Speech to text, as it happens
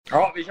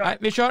Ja, vi kör. Nej,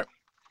 vi kör.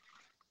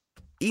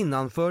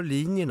 Innanför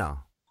linjerna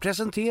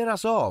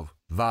presenteras av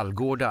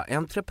Vallgårda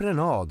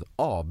Entreprenad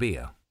AB.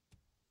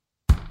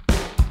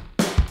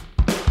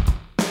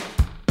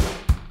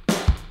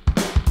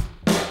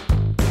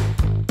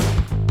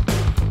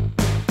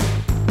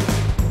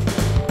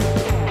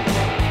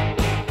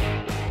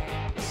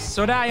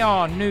 Sådär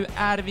ja, nu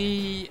är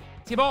vi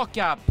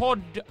tillbaka.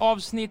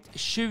 Poddavsnitt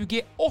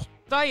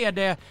 28 är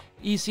det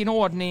i sin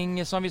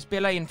ordning som vi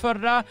spelade in.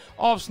 Förra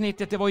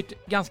avsnittet, det var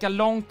ett ganska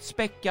långt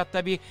späckat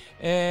där vi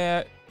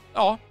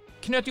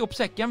knöt ihop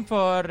säcken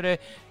för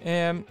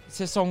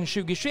säsong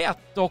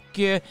 2021 och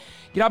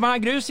grabbarna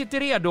Grus sitter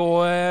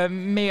redo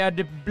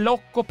med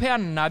block och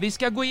penna. Vi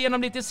ska gå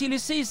igenom lite silly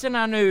season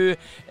här nu,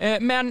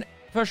 men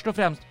först och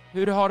främst,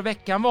 hur har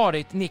veckan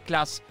varit?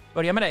 Niklas,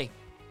 börja med dig.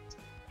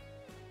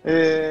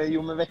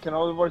 Men veckan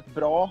har varit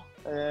bra.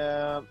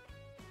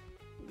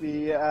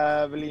 Vi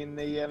är väl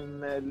inne i en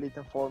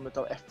liten form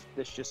av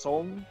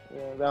eftersäsong.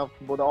 Vi har haft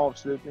både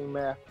avslutning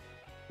med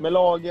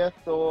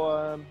laget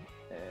och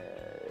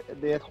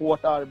det är ett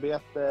hårt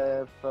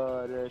arbete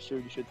för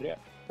 2023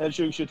 eller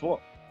 2022.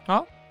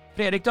 Ja,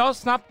 Fredrik då,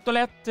 snabbt och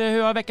lätt,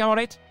 hur har veckan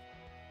varit?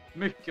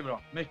 Mycket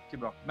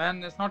bra.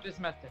 Men snart är det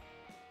semester.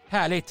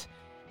 Härligt.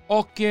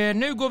 Och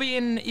nu går vi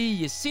in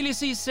i silly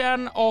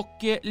season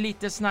och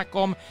lite snack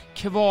om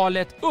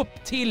kvalet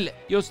upp till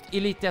just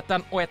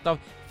Elitettan och ett av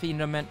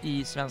finrummen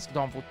i svensk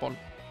damfotboll.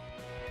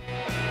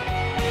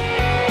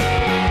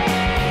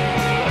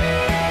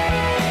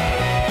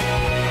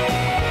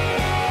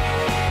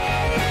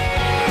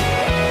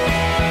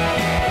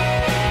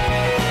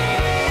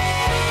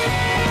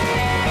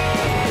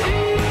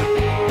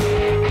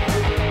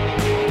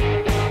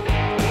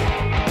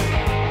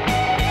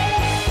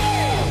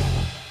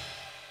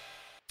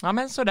 Ja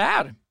men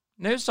sådär,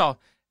 nu så.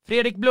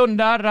 Fredrik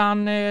blundar,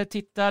 han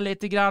tittar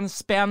lite grann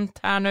spänt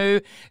här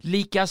nu.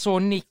 Likaså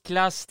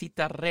Niklas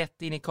tittar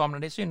rätt in i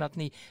kameran. Det är synd att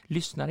ni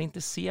lyssnare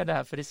inte ser det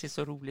här, för det ser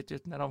så roligt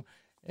ut när de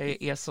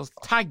är så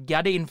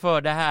taggade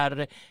inför det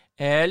här.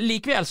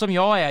 Likväl som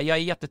jag är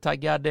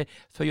jättetaggad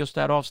för just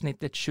det här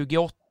avsnittet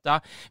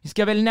 28. Vi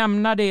ska väl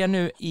nämna det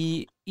nu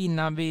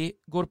innan vi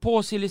går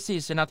på silly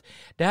season att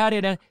det här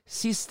är det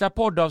sista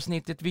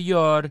poddavsnittet vi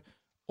gör.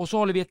 Och så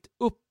håller vi ett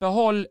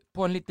uppehåll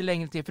på en lite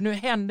längre tid. För nu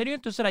händer det ju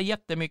inte sådär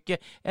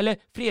jättemycket. Eller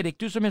Fredrik,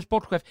 du som är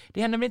sportchef.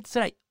 Det händer väl inte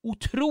sådär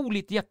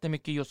otroligt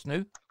jättemycket just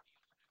nu?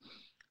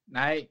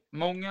 Nej,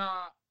 många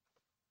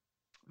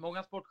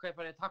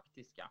sportchefer är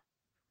taktiska.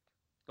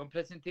 De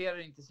presenterar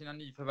inte sina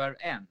nyförvärv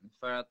än.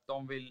 För att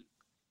de vill,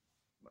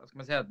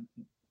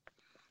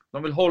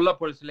 de vill hålla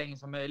på det så länge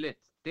som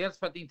möjligt. Dels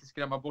för att inte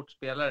skrämma bort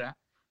spelare.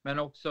 Men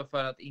också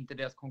för att inte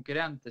deras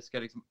konkurrenter ska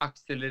liksom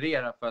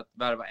accelerera för att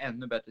värva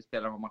ännu bättre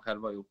spelare än vad man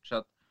själv har gjort. Så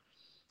att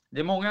det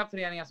är många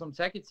föreningar som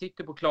säkert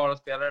sitter på klara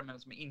spelare men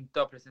som inte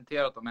har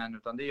presenterat dem än.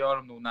 Utan det gör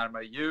de nog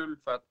närmare jul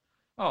för att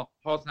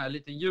ha sån här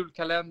liten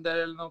julkalender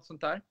eller något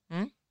sånt där.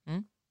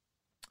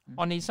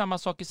 Har ni samma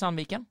sak i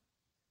Sandviken?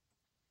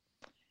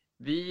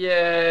 Vi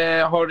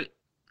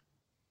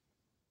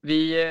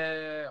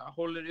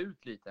håller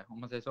ut lite, om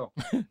man säger så.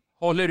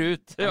 Håller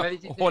ut men vi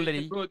sitter håller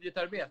lite i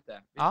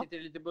budgetarbete. Vi sitter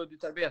lite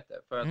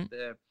budgetarbete för att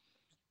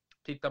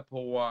titta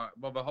på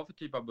vad vi har för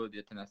typ av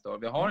budget till nästa år.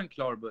 Vi har en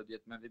klar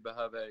budget, men vi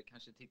behöver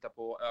kanske titta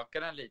på att öka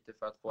den lite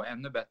för att få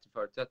ännu bättre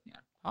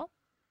förutsättningar.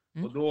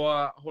 Och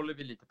då håller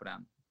vi lite på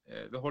den.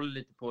 Vi håller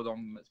lite på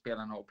de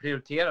spelarna och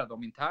prioriterar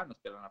de interna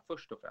spelarna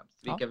först och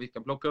främst. Vilka vi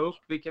ska plocka upp,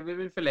 vilka vi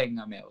vill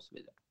förlänga med och så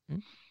vidare.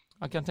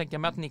 Jag kan tänka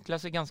mig att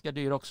Niklas är ganska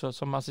dyr också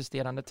som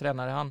assisterande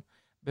tränare. Han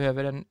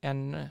behöver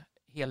en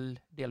hel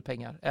del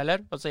pengar.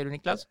 Eller? Vad säger du,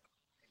 Niklas?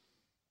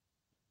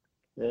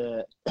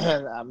 Nej,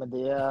 men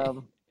det...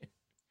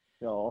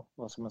 Ja,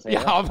 vad ska man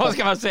säga? Ja, vad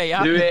ska man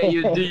säga? Du är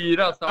ju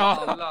dyrast av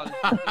alla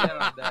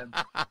assisterande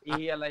i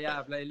hela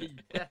jävla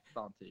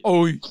elitettan typ.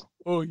 Oj.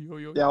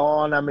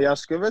 Ja, nej, men jag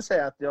skulle väl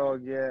säga att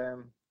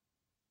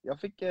jag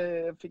fick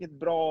ett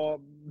bra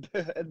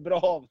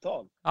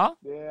avtal. Ja,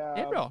 det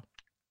är bra.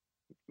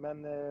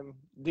 Men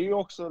det är ju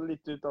också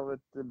lite utav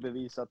ett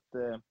bevis att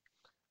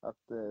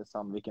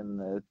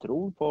Sandviken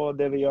tror på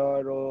det vi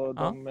gör och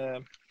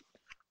de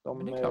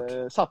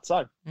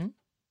satsar.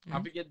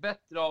 Han fick ett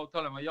bättre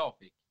avtal än vad jag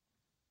fick.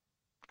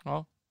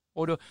 Ja,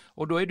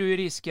 och då är du i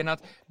risken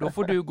att då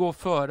får du gå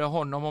före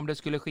honom om det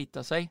skulle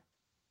skita sig.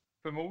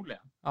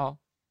 Förmodligen. Ja.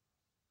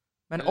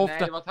 Men ofta...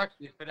 Nej, det var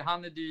taktiskt, för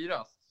han är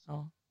dyrast.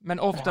 Ja. Men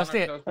oftast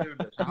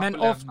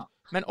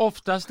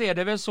är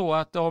det väl så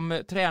att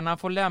om tränaren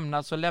får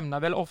lämna så lämnar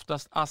väl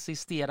oftast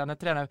assisterande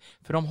tränare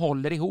för de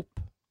håller ihop.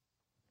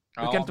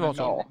 Det kan inte vara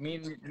så.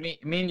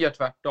 Min gör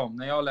tvärtom.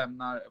 När jag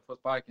lämnar på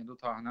sparken, då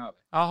tar han över.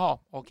 Jaha,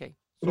 okej.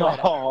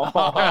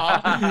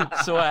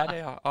 Så är det,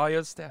 ja. Ja,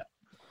 just det.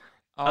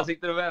 Ja. Han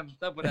sitter och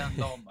väntar på den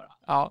dagen bara.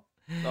 Ja.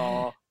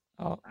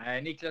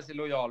 Nej, Niklas är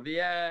lojal. Vi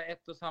är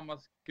ett och samma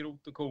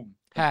skrot och korn.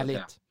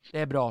 Härligt. Det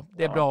är bra.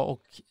 Det är bra att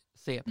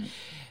se.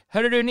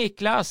 Hörru du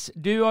Niklas,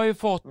 du har ju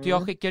fått,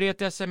 jag skickade ju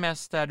ett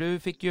sms där, du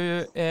fick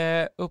ju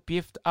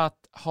uppgift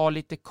att ha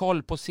lite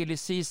koll på silly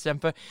season,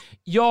 för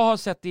jag har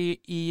sett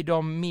i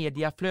de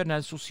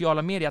mediaflödena,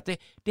 sociala medier, att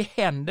det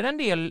händer en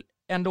del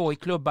ändå i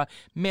klubbar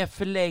med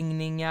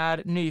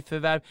förlängningar,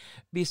 nyförvärv,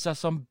 vissa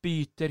som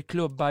byter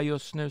klubbar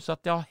just nu, så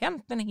att det har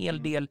hänt en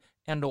hel del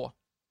ändå.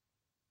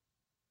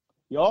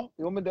 Ja,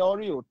 men det har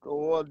det gjort,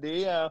 och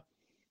det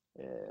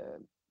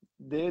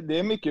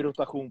är mycket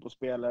rotation på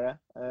spelare.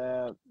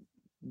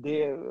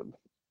 Det är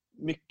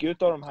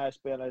mycket av de här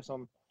spelare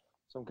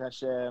som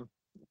kanske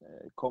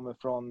kommer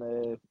från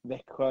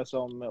Växjö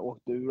som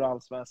åkte ur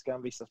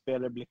allsvenskan. Vissa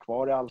spelare blir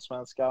kvar i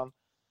allsvenskan.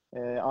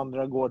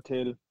 Andra går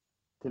till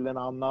en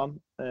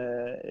annan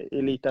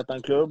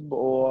elitettan-klubb.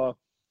 Och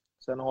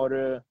sen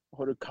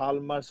har du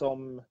Kalmar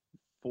som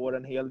får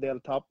en hel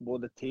del tapp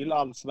både till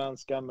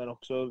allsvenskan, men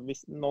också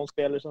någon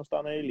spelare som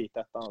stannar i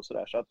elitettan och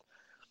sådär. Så att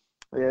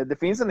det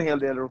finns en hel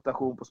del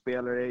rotation på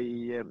spelare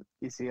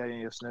i serien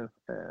just nu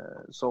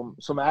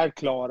som är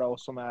klara och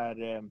som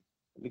är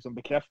liksom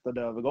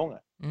bekräftade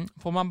övergångar.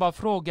 Får man bara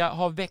fråga,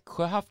 har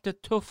Växjö haft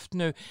det tufft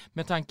nu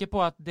med tanke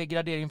på att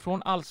degradering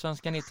från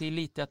allsvenskan ner till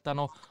elitettan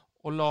och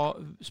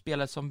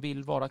spelare som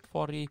vill vara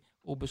kvar i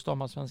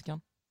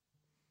OB-damallsvenskan?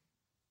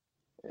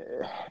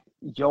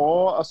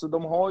 Ja, alltså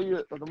de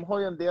har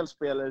ju en del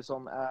spelare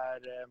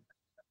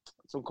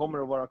som kommer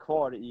att vara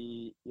kvar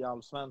i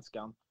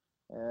allsvenskan.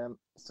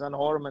 Sen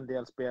har de en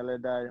del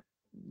spelare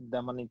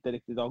där man inte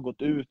riktigt har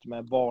gått ut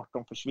med vart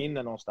de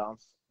försvinner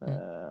någonstans.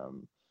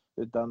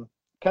 Utan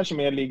kanske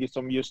mer ligger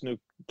som just nu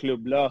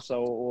klubblösa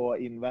och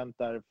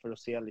inväntar för att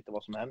se lite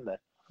vad som händer.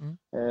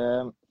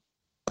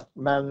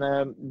 Men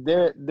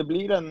det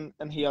blir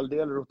en hel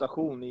del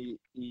rotation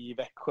i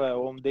Växjö,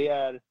 och om det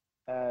är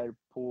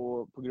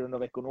på grund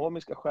av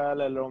ekonomiska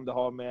skäl eller om det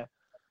har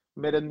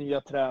med den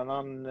nya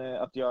tränaren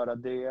att göra,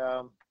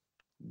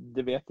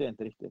 det vet jag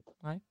inte riktigt.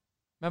 Nej.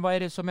 Men vad är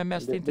det som är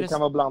mest intressant? Det kan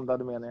vara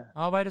blandade meningar.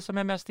 Ja, vad är det som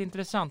är mest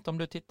intressant om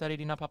du tittar i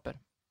dina papper?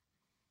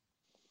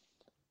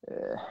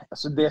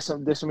 Alltså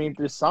det som är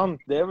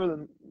intressant, det är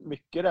väl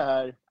mycket det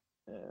här.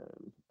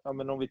 Ja,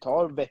 men om vi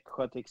tar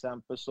Växjö till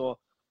exempel,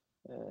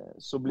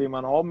 så blir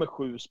man av med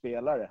 7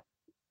 spelare.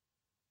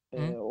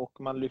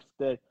 Och man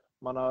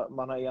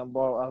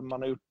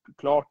har gjort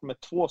klart med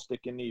 2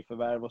 stycken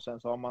nyförvärv, och sen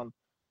så har man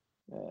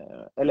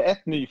eller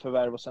ett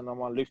nyförvärv, och sen har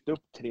man lyft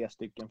upp 3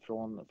 stycken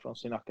från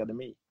sin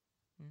akademi.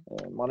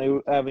 Man har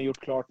ju även gjort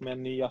klart med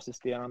en ny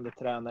assisterande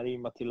tränare i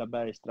Matilda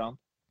Bergstrand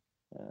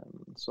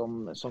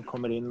som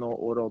kommer in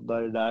och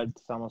roddar det där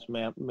tillsammans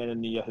med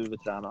den nya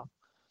huvudtränaren.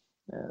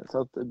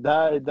 Så att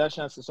där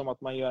känns det som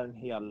att man gör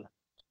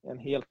en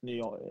helt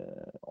ny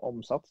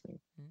omsatsning.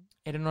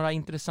 Är det några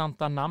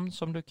intressanta namn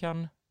som du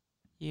kan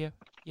ge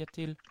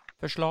till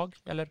förslag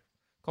eller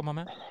komma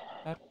med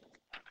här?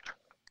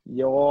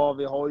 Ja,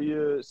 vi har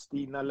ju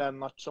Stina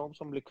Lennartsson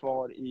som blir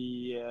kvar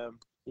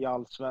i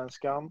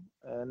allsvenskan.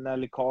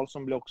 Nelly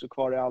Karlsson blir också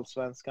kvar i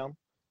allsvenskan.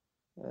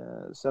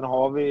 Sen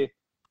har vi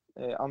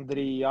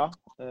Andrea,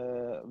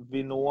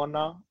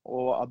 Vinona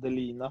och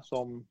Adelina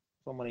som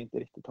man inte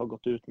riktigt har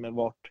gått ut med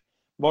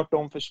vart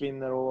de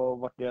försvinner och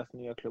vart deras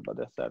nya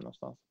klubbadress är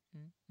någonstans.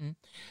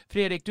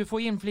 Fredrik, du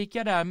får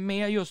inflika där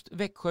med just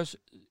Växjös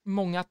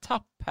många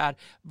tapp här.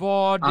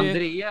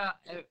 Andrea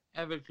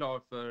är väl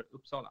klar för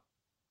Uppsala?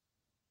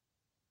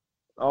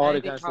 Ja, nej,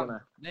 det kanske hon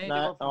är. Nej, det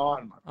var för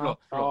Kalmar.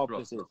 Förlåt.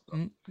 Precis.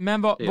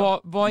 Men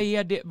vad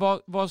är det,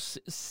 vad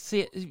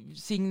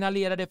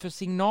signalerar det för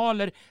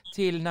signaler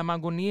till när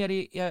man går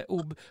ner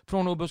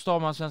från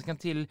OB-damallsvenskan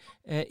till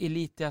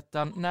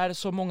elitettan när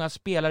så många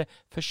spelare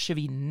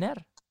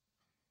försvinner?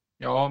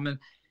 Ja, men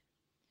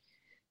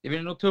det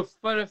blir nog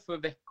tuffare för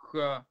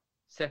Växjö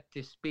sett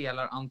till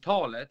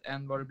spelarantalet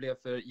än vad det blev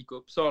för IK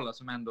Uppsala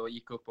som ändå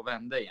gick upp och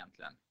vände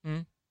egentligen.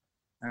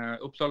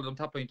 Uppsala, de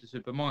tappade ju inte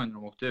supermånga när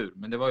de åkte ur,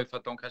 men det var ju för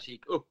att de kanske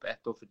gick upp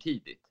 1 år för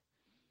tidigt.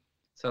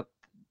 Så att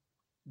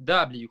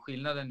där blir ju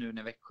skillnaden nu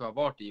när Växjö har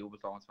varit i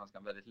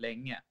OB-damallsvenskan väldigt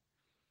länge.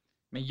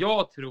 Men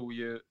jag tror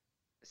ju,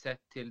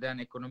 sett till den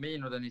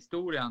ekonomin och den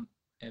historien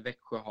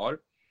Växjö har,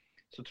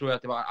 så tror jag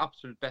att det var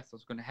absolut bästa som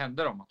skulle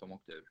hända dem att de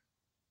åkte ur.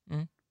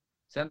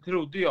 Sen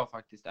trodde jag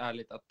faktiskt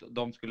ärligt att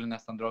de skulle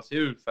nästan dra sig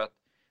ur för att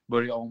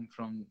börja om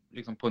från,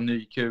 liksom, på en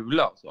ny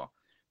kula och så.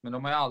 Men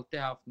de har ju alltid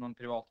haft någon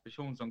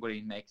privatperson som går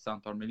in med x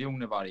antal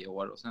miljoner varje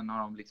år, och sen har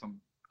de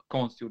liksom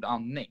konstgjord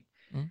andning.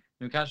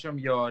 Nu kanske de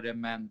gör det,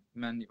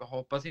 men jag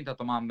hoppas inte att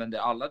de använder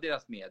alla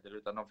deras medel,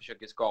 utan de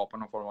försöker skapa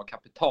någon form av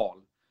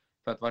kapital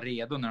för att vara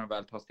redo när de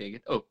väl tar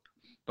steget upp.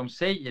 De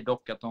säger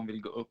dock att de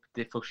vill gå upp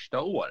det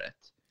första året.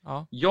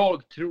 Ja.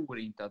 Jag tror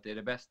inte att det är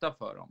det bästa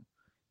för dem.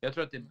 Jag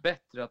tror att det är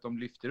bättre att de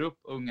lyfter upp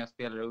unga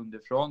spelare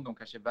underifrån. De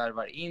kanske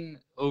värvar in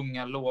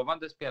unga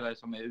lovande spelare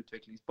som är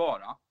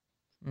utvecklingsbara.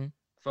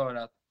 För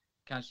att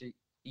kanske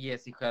ge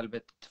sig själv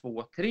ett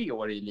 2-3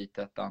 år i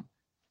elitettan.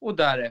 Och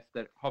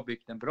därefter ha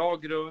byggt en bra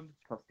grund,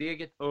 ta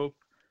steget upp,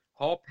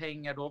 ha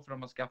pengar då för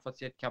de har skaffat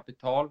sig ett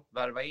kapital,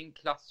 värva in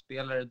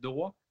klassspelare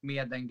då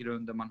med den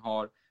grunden man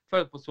har, för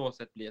att på så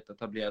sätt bli ett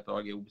etablerat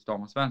lag i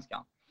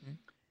OB-damallsvenskan.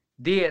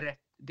 Det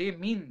är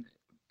min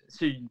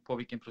syn på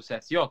vilken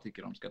process jag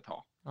tycker de ska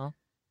ta. Ja.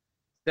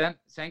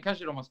 Sen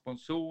kanske de har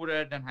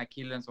sponsorer, den här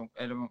killen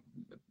eller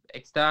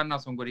externa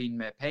som går in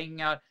med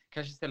pengar,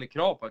 kanske ställer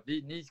krav på att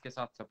ni ska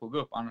satsa på att gå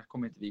upp, annars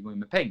kommer inte vi gå in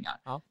med pengar.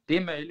 Ja. Det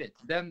är möjligt.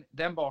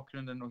 Den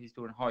bakgrunden och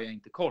historien har jag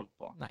inte koll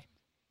på. Nej.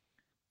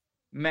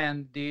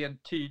 Men det är en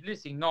tydlig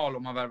signal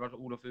om man värvar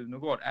Olof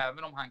Unegård,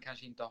 även om han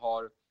kanske inte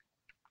har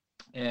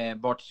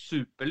varit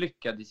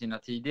superlyckad i sina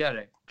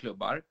tidigare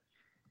klubbar.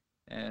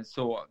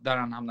 Så där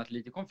han hamnat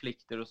lite i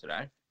konflikter och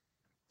sådär.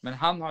 Men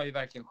han har ju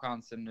verkligen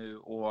chansen nu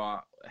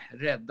att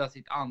rädda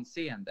sitt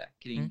anseende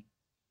kring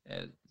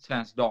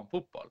svensk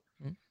damfotboll.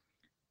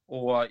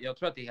 Och jag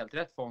tror att det är helt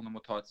rätt för honom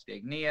att ta ett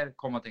steg ner,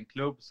 komma till en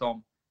klubb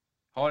som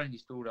har en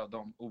historia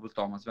av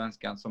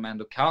OS-damallsvenskan som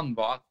ändå kan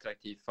vara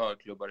attraktiv för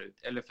klubbar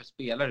eller för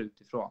spelare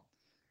utifrån.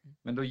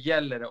 Men då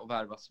gäller det att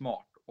värva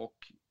smart,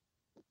 och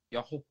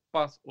jag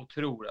hoppas och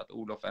tror att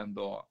Olof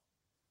ändå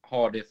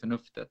har det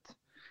förnuftet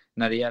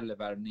när det gäller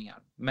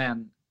värvningar.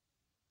 Men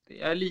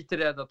jag är lite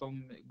rädd att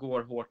de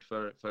går hårt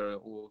för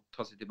att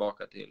ta sig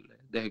tillbaka till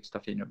det högsta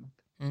finrummet.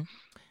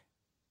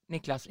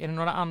 Niklas, är det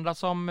några andra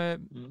som,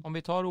 om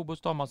vi tar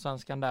OS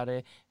damallsvenskan där,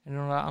 är det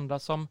några andra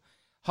som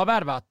har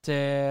värvat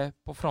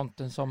på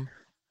fronten som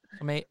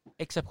är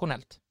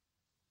exceptionellt?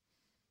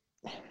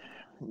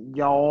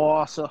 Ja,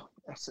 alltså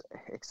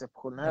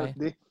exceptionellt.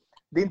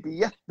 Det är inte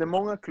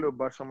jättemånga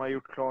klubbar som har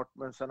gjort klart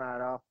med en sån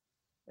här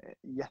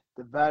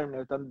jättevärvning,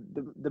 utan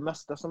det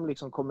mesta som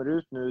liksom kommer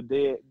ut nu,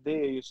 det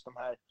är just de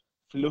här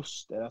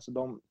förluster, alltså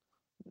de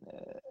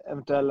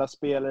eventuella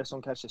spelare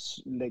som kanske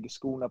lägger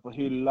skorna på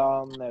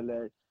hyllan,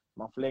 eller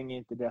man förlänger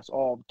inte deras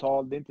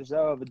avtal. Det är inte så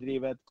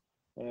överdrivet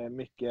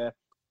mycket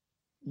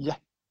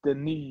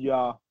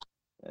jättenya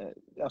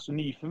alltså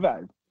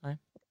nyförvärv. Nej.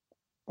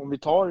 Om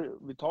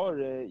vi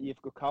tar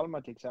IFK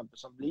Kalmar till exempel,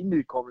 som blir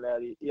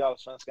nykomlingar i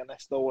Allsvenskan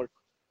nästa år,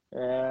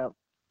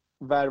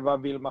 värva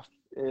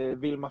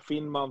Vilma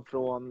Finnman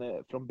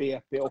från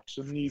BP,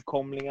 också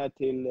nykomlingar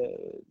till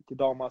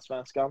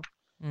damallsvenskan.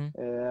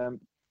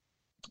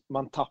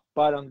 Man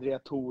tappar Andrea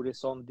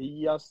Thorisson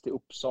Diaz till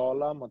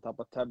Uppsala, man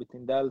tappar Tabby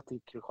Tindell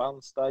till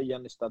Kristianstad,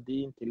 Jenny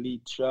Stadin till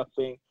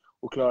Lidköping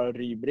och Klara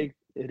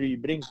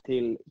Rybring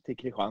till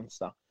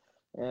Kristianstad.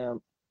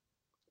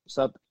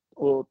 Så att,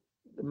 och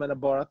jag menar,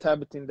 bara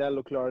Tabby Tindell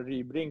och Klara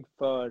Rybring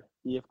för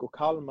IFK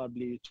Kalmar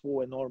blir ju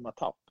 2 enorma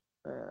tapp.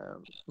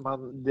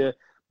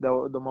 Det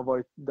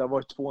har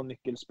varit 2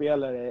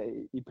 nyckelspelare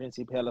i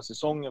princip hela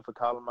säsongen för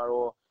Kalmar,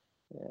 och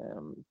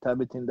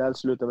Tabby Tindell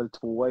slutar väl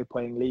 2 i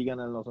poängligan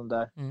eller något sånt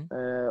där.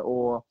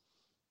 Och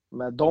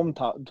med de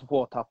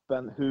 2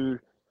 tappen,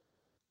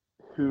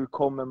 hur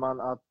kommer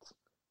man att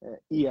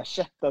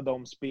ersätta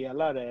de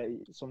spelare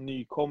som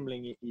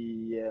nykomling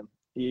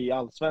i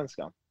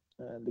Allsvenskan?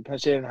 Det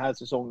kanske är den här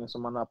säsongen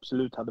som man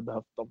absolut hade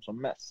behövt dem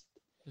som mest.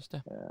 Just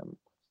det.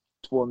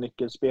 2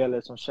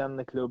 nyckelspelare som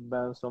känner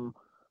klubben, som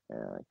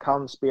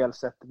kan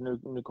spelsättet.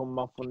 Nu kommer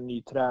man få en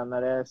ny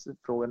tränare.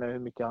 Frågan är hur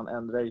mycket han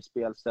ändrar i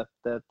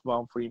spelsättet, vad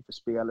han får in för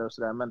spelare och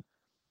sådär. Men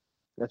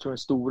jag tror den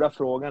stora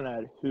frågan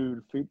är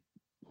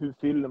hur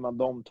fyller man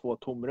de 2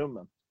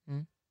 tomrummen?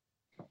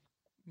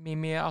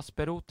 Mimmi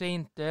Asperoth är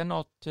inte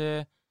något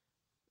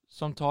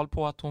som tal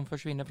på att hon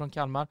försvinner från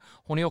Kalmar.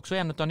 Hon är också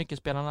en av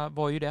nyckelspelarna,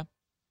 var ju det.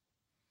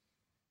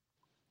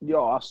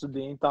 Ja, alltså det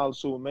är inte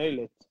alls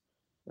omöjligt.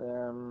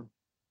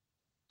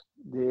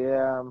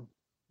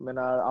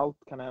 menar,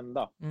 allt kan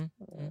hända.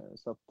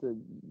 Så att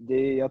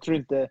jag tror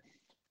inte,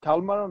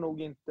 Kalmar har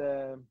nog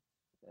inte,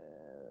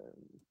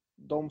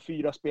 de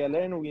 4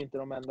 spelare är nog inte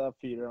de enda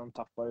 4 de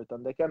tappar,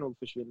 utan det kan nog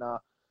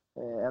försvinna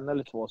 1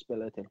 eller 2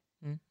 spelare till.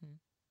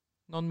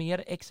 Någon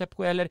mer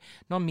eller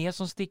någon mer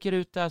som sticker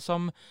ut där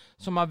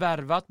som har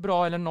värvat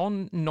bra, eller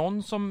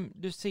någon som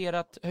du ser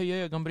att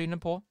höja ögonbrynen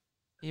på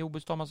i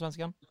OS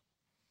damallsvenskan?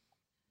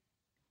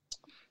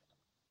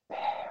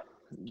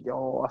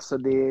 Ja, alltså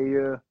det är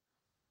ju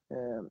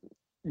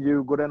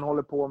Djurgården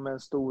håller på med en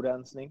stor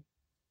rensning.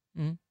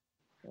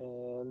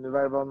 Nu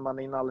värvar man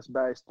in Alice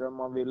Bergström,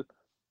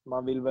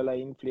 man vill väl ha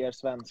in fler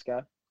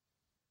svenskar.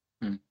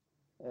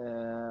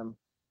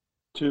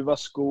 Tuva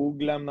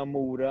Skog lämnar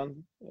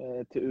Moren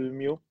till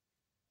Umeå.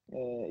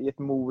 I ett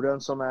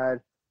Moren som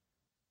är,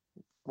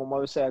 får man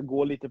väl säga,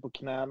 går lite på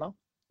knäna.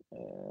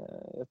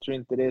 Jag tror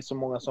inte det är så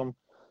många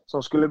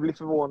som skulle bli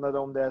förvånade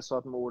om det är så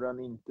att Moren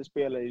inte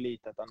spelar i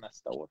Elitettan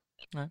nästa år.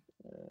 Nej.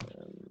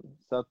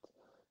 Så att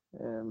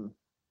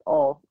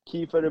ja,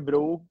 KIF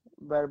Örebro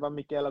värvar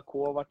Mikaela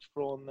Kovacs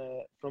från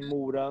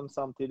Moren,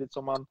 samtidigt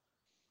som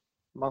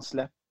man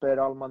släpper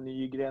Alma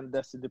Nygren,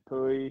 Desi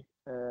Depuy,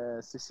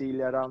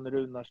 Cecilia Rann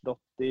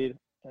Runarsdottir,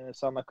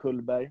 Sanna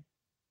Kullberg.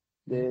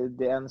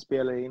 Det är en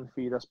spelare in,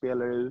 4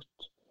 spelare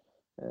ut.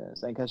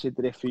 Sen kanske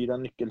inte det är 4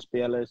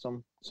 nyckelspelare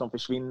som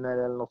försvinner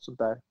eller något sånt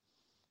där.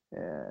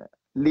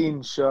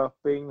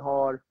 Linköping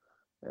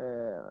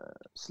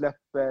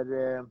släpper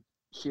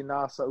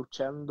Chinasa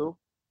Uchendo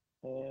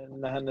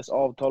när hennes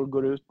avtal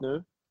går ut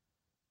nu.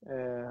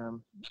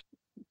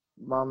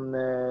 Man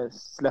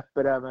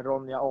släpper även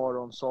Ronja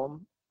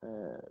Aronsson.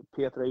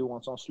 Petra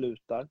Johansson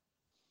slutar.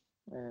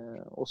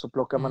 Och så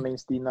plockar man in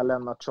Stina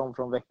Lennartsson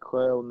från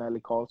Växjö och Nelly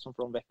Karlsson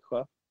från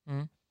Växjö.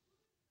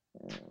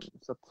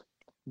 Så att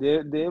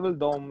det är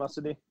väl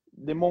alltså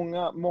det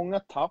är många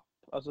tapp.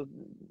 Alltså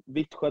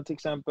Vittsjö till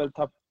exempel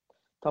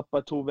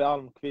tappar Tove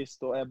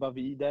Almqvist och Ebba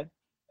Wider.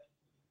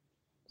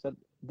 Så att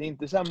det är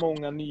inte så här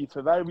många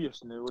nyförvärv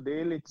just nu, och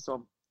det är lite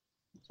som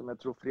jag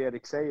tror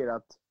Fredrik säger,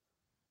 att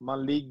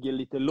man ligger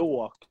lite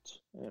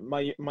lågt.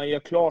 Man gör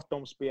klart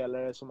de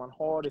spelare som man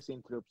har i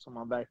sin trupp som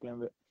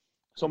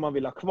man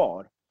vill ha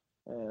kvar.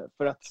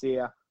 För att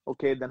se,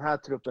 okej, den här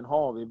truppen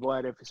har vi, vad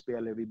är det för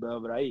spelare vi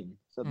behöver ha in?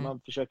 Så att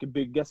man försöker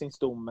bygga sin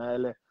stomme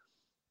eller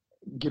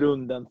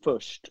grunden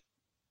först.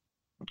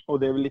 Och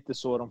det är väl lite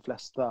så de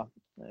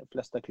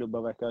flesta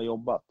klubbar verkar ha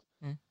jobbat.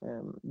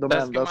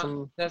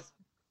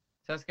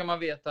 Sen ska man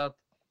veta att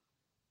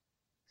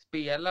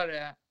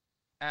spelare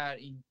är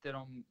inte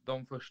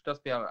de första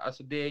spelarna.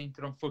 Alltså det är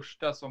inte de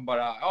första som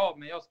bara,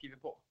 men jag skriver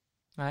på.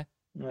 Nej.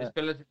 Det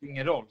spelar typ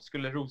ingen roll.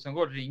 Skulle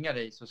Rosengård ringa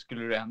dig så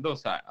skulle du ändå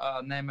så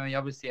här, nej men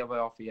jag vill se vad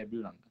jag har för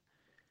erbjudande.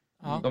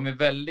 Ja. De är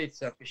väldigt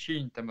så här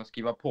försynta med att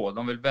skriva på.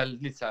 De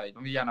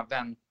vill gärna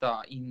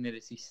vänta in i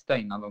det sista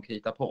innan de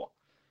kritar på.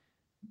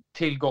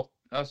 Till gott,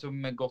 alltså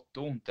med gott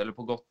och ont, eller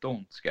på gott och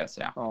ont ska jag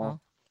säga. Ja.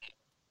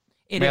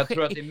 Men jag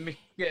tror att det är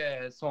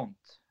mycket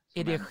sånt.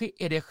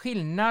 Är det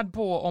skillnad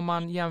på om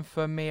man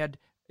jämför med,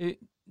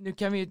 nu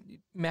kan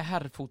vi med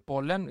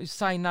herrfotbollen,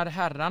 signar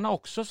herrarna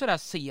också sådär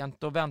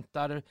sent och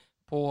väntar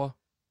på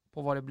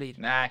vad det blir?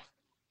 Nej,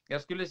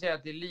 jag skulle säga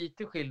att det är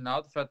lite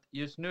skillnad, för att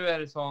just nu är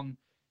det sån,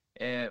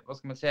 vad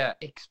ska man säga,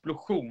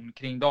 explosion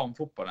kring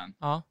damfotbollen.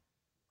 Ja.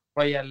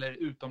 Vad gäller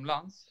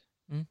utomlands.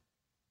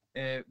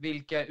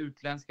 Vilka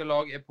utländska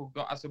lag är på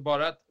gång? Alltså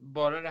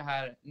bara det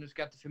här, nu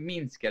ska jag inte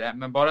förminska det,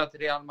 men bara att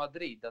Real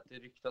Madrid, att det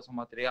ryktas om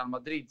att Real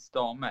Madrids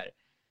damer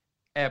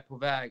är på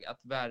väg att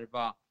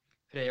värva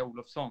Freja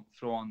Olofsson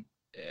från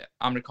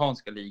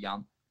amerikanska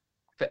ligan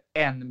för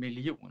 1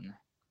 miljon.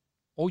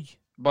 Oj.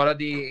 Bara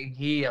det är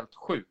helt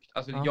sjukt.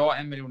 Alltså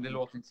 1 miljon, det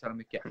låter inte så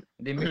mycket.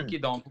 Det är mycket i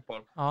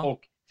damfotboll.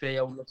 Och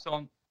Freja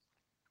Olofsson,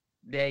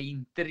 det är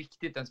inte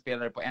riktigt en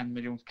spelare på 1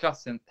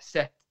 miljonsklassen,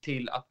 sett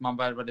till att man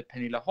värvade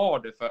Pernilla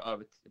Harder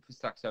för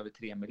strax över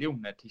 3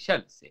 miljoner till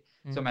Chelsea.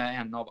 Som är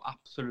en av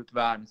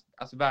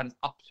världens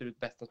absolut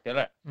bästa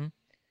spelare.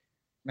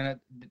 Men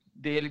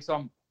det är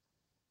liksom,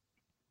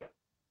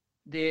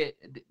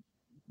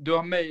 du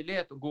har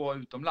möjlighet att gå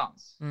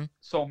utomlands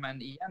som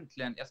en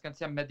egentligen, jag ska inte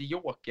säga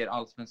medioker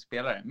allsvensk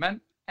spelare, men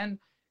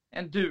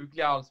en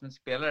duglig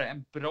allsvensk spelare,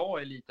 en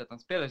bra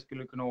elitettanspelare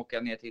skulle kunna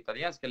åka ner till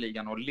italienska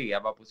ligan och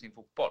leva på sin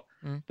fotboll.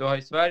 Du har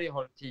i Sverige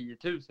har 10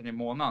 000 i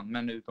månaden,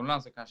 men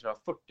utomlands så kanske du har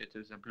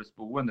 40 000 plus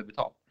boende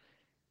betalt.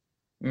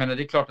 Men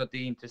det är klart att det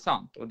är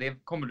intressant, och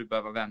det kommer du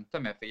behöva vänta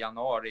med, för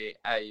januari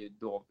är ju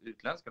då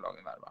utländska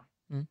lagen värvar.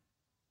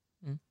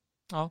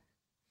 Ja.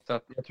 Så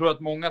att jag tror att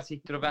många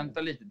sitter och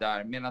väntar lite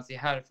där, medan i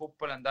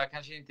herrfotbollen där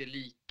kanske inte är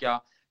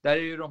lika. Där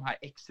är ju de här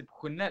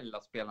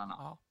exceptionella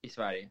spelarna i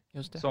Sverige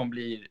som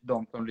blir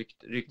de som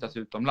ryktas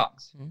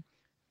utomlands.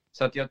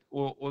 Så att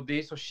och det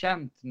är så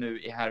känt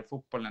nu i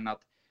herrfotbollen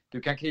att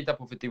du kan krita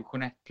på för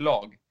division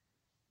 1-lag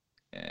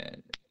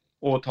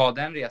och ta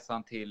den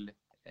resan till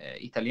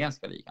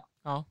italienska ligan.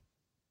 Ja.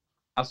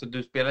 Alltså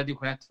du spelar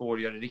division 1 2 år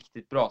och gör det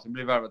riktigt bra, så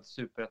blir du värvad till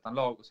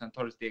superettanlag och sen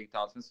tar du steget till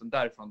allsvenskan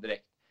därifrån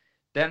direkt.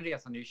 Den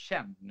resan är ju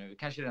känd nu,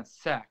 kanske den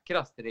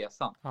säkraste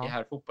resan i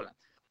herrfotbollen.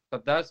 Så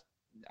att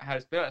här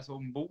spelar, så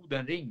om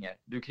Boden ringer,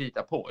 du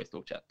kritar på i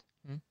stort sett.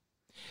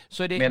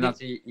 Medan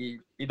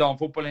i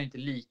damfotbollen är det inte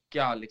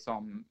lika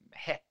liksom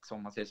hett,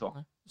 som man säger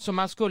så. Så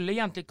man skulle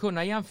egentligen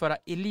kunna jämföra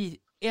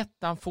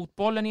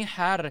ettan-fotbollen i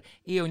herr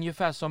är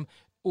ungefär som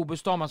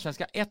Obus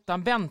damallsvenska.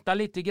 Ettan väntar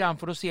lite grann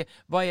för att se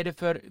vad är det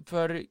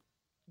för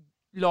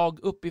lag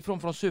uppifrån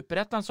från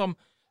superettan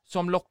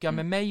som lockar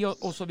med mig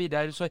och så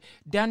vidare. Så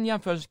den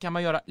jämförelsen kan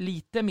man göra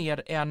lite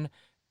mer än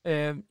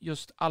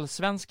just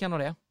allsvenskan och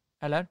det,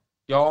 eller?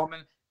 Ja,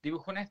 men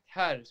division 1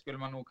 här skulle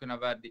man nog kunna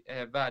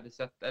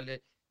värdesätta eller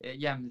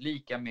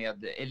jämlika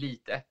med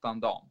elitettan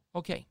dam.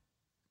 Okej.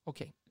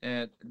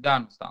 Där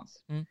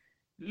någonstans.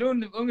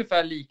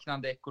 Ungefär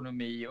liknande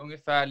ekonomi,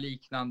 ungefär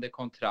liknande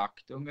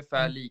kontrakt,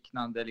 ungefär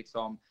liknande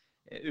liksom,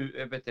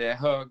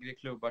 högre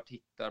klubbar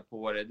tittar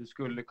på det. Du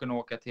skulle kunna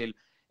åka till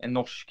en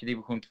norsk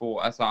division 2,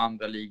 alltså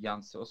andra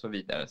ligans och så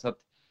vidare. Så att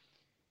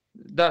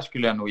där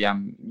skulle jag nog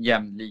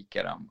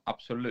jämlika dem,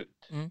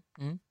 absolut.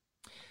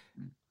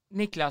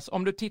 Niklas,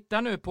 om du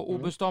tittar nu på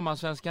Obus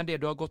damallsvenskan, det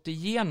du har gått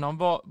igenom,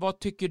 vad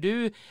tycker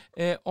du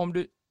om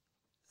du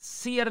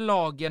ser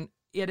lagen?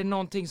 Är det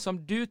någonting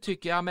som du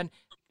tycker, men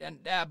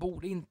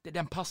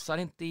den passar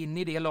inte in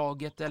i det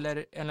laget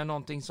eller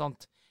någonting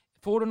sånt?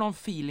 Får du någon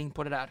feeling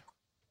på det där?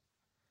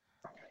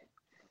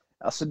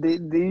 Alltså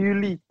det är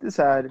ju lite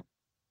så här.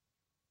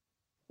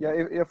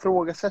 Jag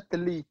frågasätter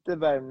lite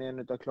värvningen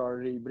av Klara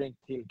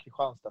Rybrink till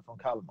Kristianstad från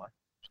Kalmar.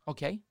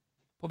 Okej.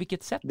 På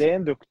vilket sätt? Det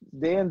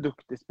är en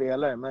duktig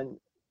spelare, men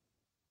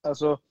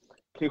alltså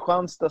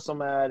Kristianstad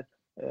som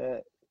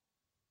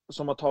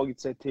har tagit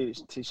sig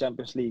till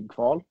Champions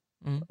League-kval.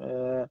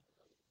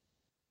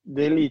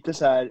 Det är lite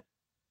så här,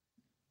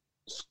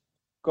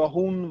 ska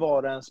hon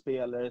vara en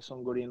spelare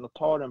som går in och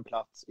tar en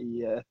plats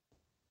i ett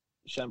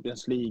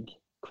Champions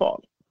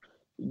League-kval?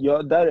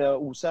 Där är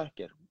jag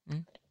osäker.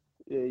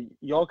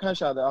 Jag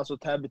kanske hade, alltså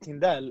Tabby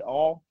Tindell,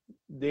 ja,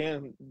 det är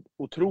en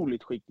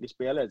otroligt skicklig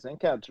spelare. Sen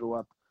kan jag tro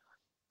att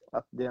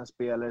det är en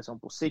spelare som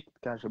på sikt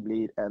kanske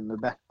blir ännu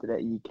bättre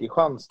i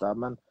Kristianstad.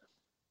 Men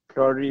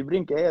Klara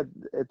Rybrink är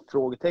ett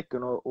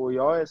frågetecken, och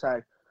jag är så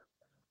här,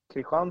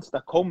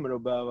 Kristianstad kommer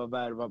att behöva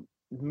värva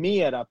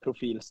mera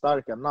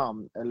profilstarka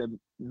namn eller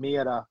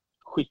mera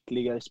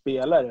skickligare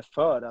spelare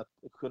för att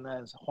kunna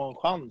ens ha en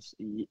chans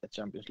i ett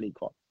Champions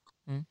League-kval.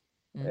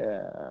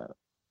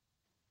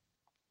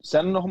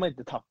 Sen har man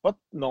inte tappat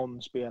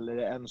någon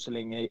spelare än så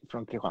länge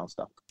från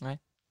Kristianstad. Nej.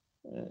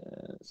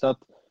 Så att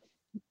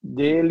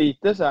det är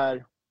lite så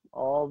här,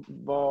 ja,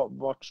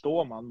 vart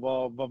står man?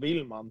 Vad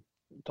vill man?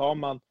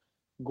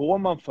 Går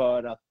man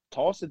för att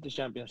ta sig till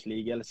Champions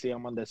League, eller ser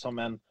man det som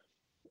en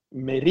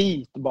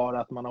merit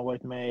bara att man har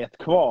varit med i ett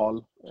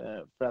kval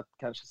för att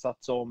kanske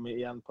satsa om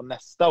igen på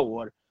nästa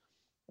år?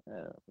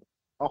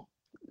 Ja,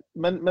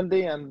 men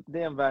det är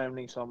en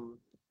värvning som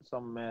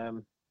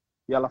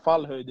i alla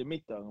fall höjde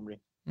mitt ögonbryn.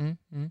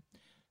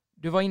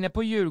 Du var inne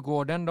på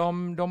Djurgården.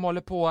 De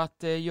håller på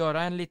att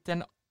göra en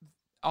liten,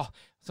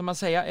 som man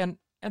säger,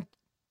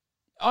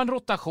 en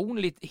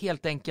rotation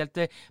helt enkelt.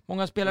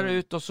 Många spelare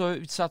ut och så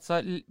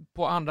satsar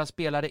på andra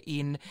spelare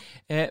in.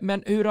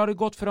 Men hur har det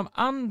gått för de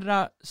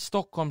andra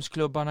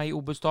Stockholmsklubbarna i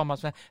Obus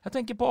Damallsvenskan? Jag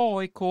tänker på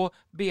AIK,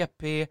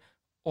 BP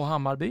och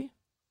Hammarby.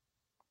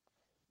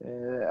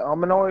 Ja,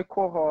 men AIK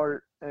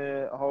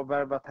har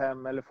värvat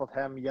hem, eller fått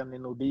hem, Jenny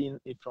Nordin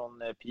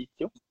ifrån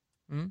Piteå.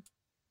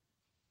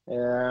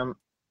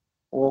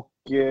 Och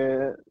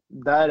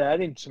där är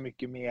det inte så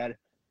mycket mer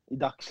i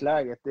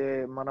dagsläget.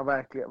 Man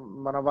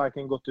har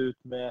varken gått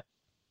ut med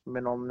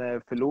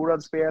någon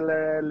förlorad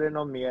spelare eller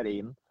någon mer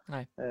in.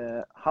 Nej.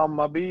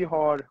 Hammarby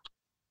har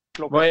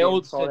plockat vad är in...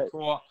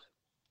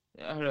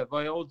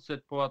 Vad är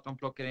oddset på att de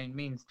plockar in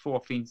minst 2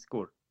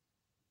 finskor?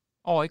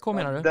 AIK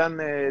menar du?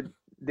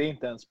 Det är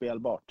inte ens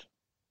spelbart.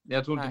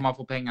 Jag tror inte man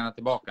får pengarna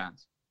tillbaka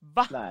ens.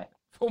 Va? Nej.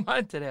 Får man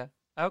inte det?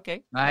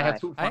 Okej. Nej, jag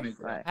tror fan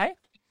inte det. Nej.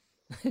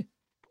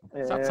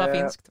 Satsa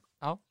finskt.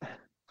 Ja.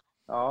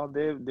 Ja,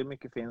 det är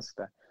mycket finskt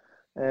där.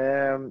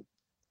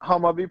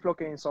 Hammarby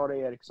plockar in Sara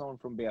Eriksson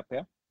från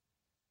BP.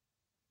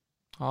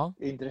 Ja.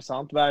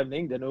 Intressant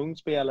värvning. Det är en ung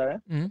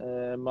spelare.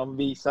 Man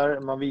visar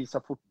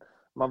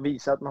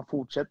att man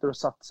fortsätter att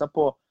satsa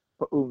på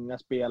unga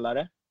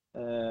spelare.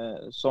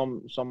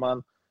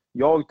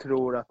 Jag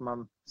tror att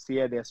man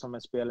ser det som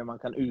en spelare man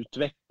kan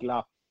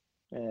utveckla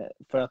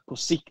för att på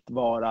sikt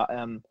vara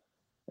en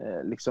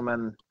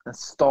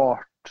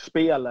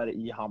startspelare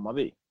i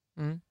Hammarby.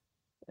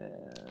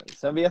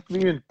 Sen vet vi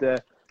ju inte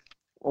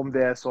om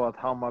det är så att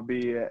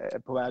Hammarby är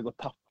på väg att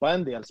tappa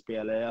en del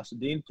spelare. Alltså,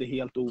 det är inte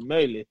helt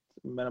omöjligt.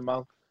 Men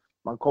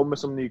man kommer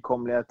som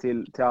nykomlingar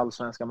till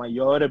Allsvenskan. Man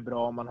gör det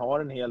bra. Man har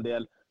en hel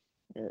del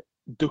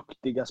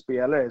duktiga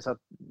spelare. Så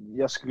att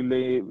jag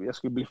skulle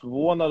bli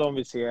förvånad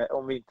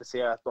om vi inte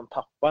ser att de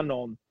tappar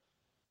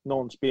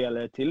någon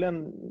spelare till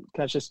en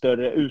kanske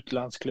större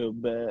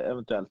utlandsklubb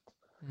eventuellt.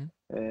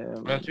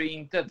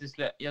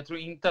 Jag tror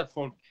inte att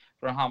folk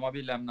från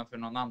Hammarby lämnar för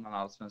någon annan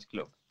allsvensk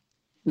klubb.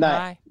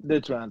 Nej,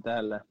 det tror jag inte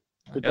heller.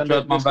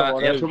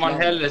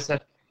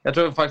 Jag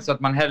tror faktiskt att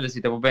man hellre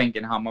sitter på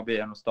bänken i Hammarby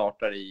än och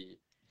startar i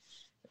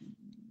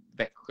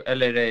Växjö,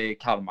 eller i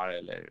Kalmar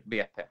eller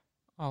BP.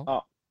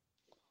 Ja.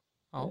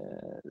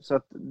 Så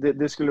att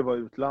det skulle vara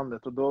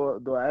utlandet, och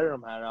då är det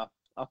de här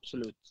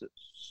absolut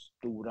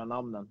stora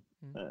namnen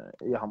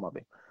i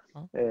Hammarby.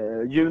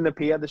 June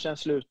Pedersen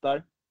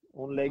slutar.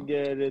 Hon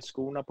lägger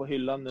skorna på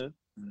hyllan nu.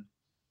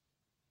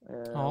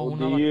 Och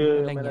det är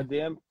ju, det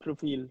är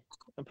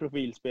en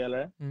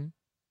profilspelare.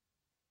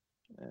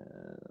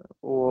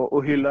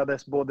 Och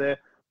hyllades både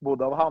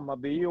av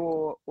Hammarby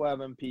och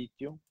även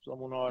Piteå, som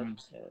hon har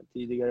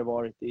tidigare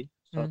varit i.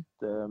 Så att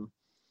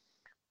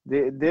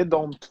det är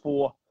de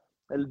 2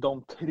 eller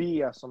de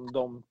 3 som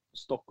de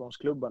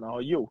Stockholmsklubbarna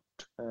har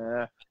gjort.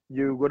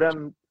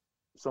 Djurgården,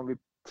 som vi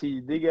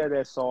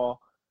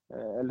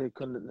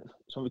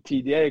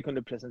tidigare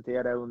kunde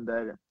presentera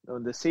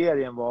under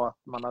serien, var att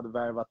man hade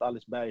värvat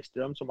Alice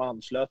Bergström, som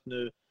anslöt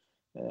nu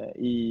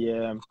i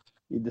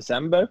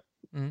december.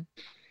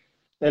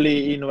 Eller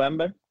i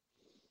november.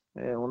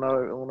 Hon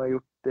har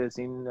gjort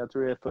sin, jag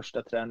tror det är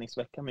första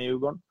träningsvecka med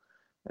Djurgården.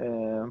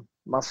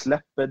 Man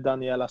släpper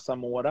Daniela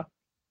Zamora.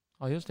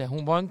 Ja, just det.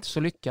 Hon var inte så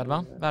lyckad,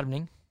 va?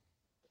 Värvning.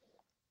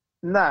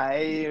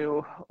 Nej,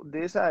 och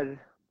det är så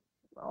här,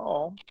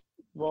 ja,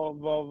 vad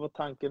var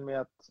tanken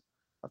med att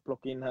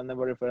plocka in henne?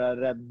 Var det för att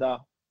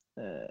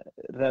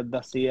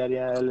rädda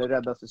serien eller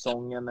rädda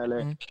säsongen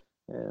eller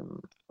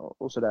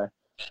och sådär.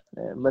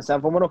 Men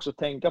sen får man också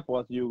tänka på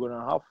att Djurgården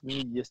har haft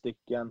 9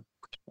 stycken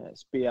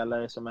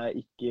spelare som är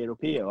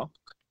icke-europeer, va?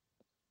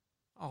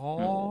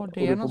 Ja,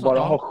 det är du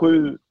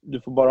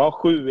får bara ha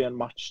 7 i en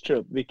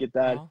matchtrupp, vilket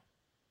är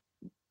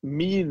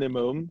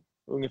minimum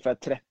ungefär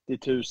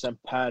 30 000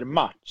 per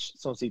match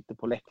som sitter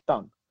på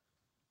läktaren.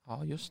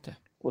 Ja, just det.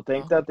 Och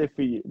tänk dig att det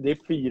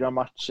är 4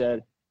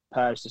 matcher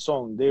per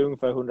säsong. Det är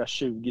ungefär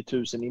 120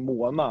 000 i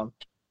månaden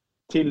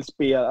till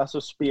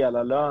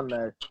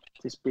spelarlöner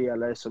till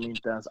spelare som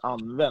inte ens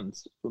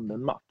används under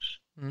en match.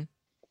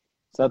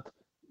 Så att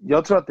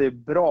jag tror att det är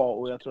bra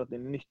och jag tror att det är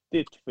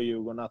nyttigt för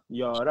Djurgården att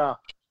göra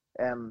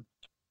en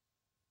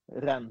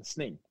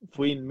rensning.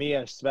 Få in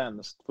mer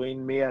svenskt, få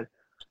in mer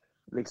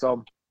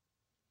liksom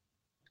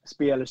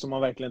spelare som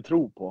man verkligen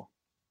tror på.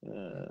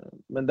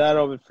 Men där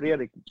har väl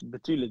Fredrik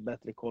betydligt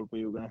bättre koll på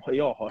Djurgården än vad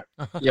jag har.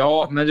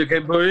 Ja, men du kan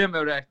ju börja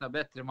med att räkna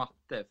bättre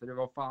matte, för det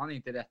var fan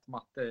inte rätt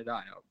matte det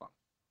där i alla fall.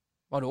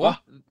 Vadå?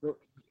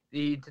 Det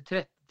är inte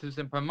 30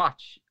 000 per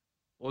match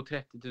och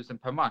 30 000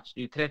 per match. Det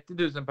är ju 30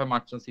 000 per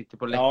match som sitter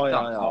på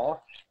läktaren.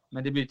 Ja.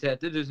 Men det blir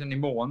 30 000 i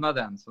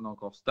månaden som de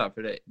kostar.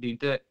 För det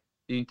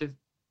är inte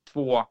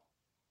 2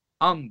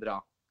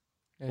 andra.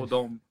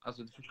 Och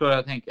alltså du förstår vad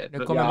jag tänker.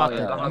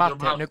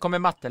 Nu kommer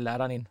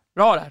matteläraren in.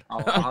 Bra där.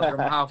 Ja, hade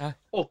de haft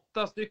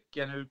 8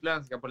 stycken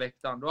utländska på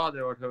läktaren, då hade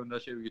det varit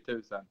 120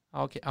 000.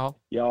 Okej,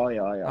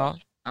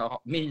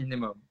 Ja,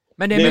 minimum.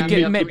 Men det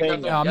är mycket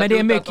pengar. Men det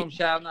är mycket. De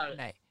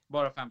tjänar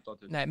bara 15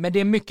 000. Nej, men det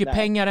är mycket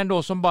pengar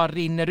ändå som bara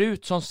rinner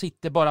ut, som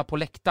sitter bara på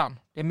läktaren.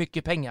 Det är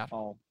mycket pengar.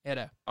 Ja. Är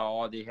det?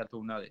 Ja, det är helt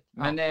onödigt.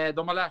 Men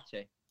de har lärt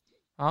sig.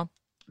 Ja.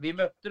 Vi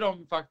mötte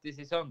dem faktiskt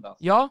i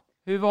söndags. Ja,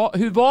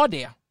 hur var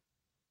det?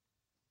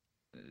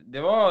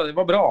 Det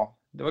var bra.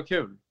 Det var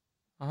kul.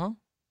 Aha.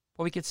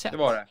 På vilket sätt? Det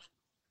var det.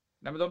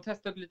 Nej, men de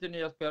testade lite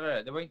nya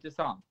spelare. Det var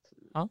intressant.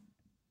 Ja.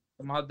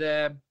 De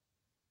hade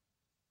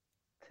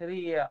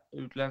 3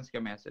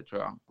 utländska med sig,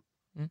 tror jag.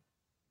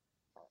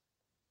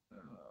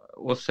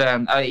 Och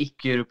sen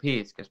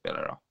icke-europeiska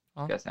spelare då,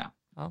 ska jag säga.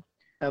 Ja.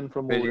 En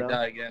från Moren. Moren.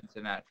 Där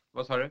gränsen är.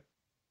 Vad sa du?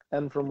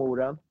 En från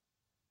Moren.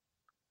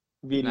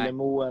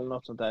 Villemo eller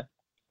något sånt där.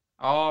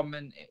 Ja,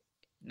 men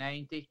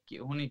nej,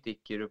 hon är inte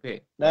icke-europé.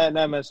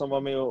 Nej, men som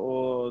var med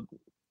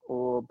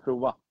och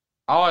prova.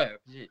 Ja,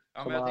 precis.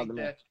 Ja, Som men jag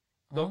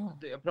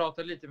tänkte, jag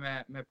pratade lite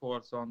med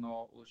Paulsson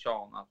och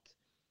Sean att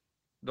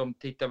de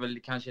tittar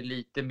väl kanske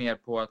lite mer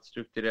på att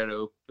strukturera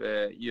upp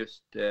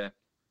just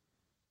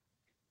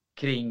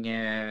kring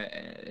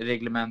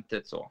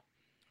reglementet så.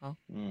 Ja.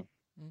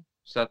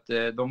 Så att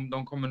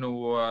de kommer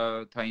nog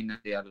ta in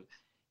en del,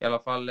 i alla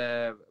fall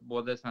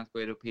både svenska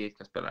och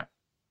europeiska spelare.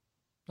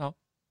 Ja.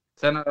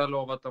 Sen har jag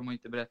lovat dem att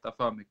inte berätta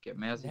för mycket,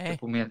 men jag sitter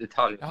på mer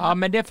detaljer. Ja,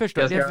 men det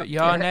förstår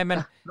jag. Nej,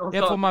 men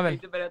det får man väl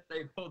inte berätta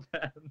i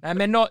podden. Nej,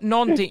 men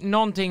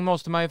någonting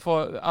måste man ju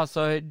få,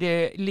 alltså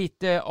det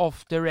lite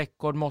off the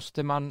record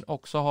måste man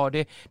också ha.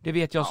 Det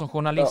vet jag som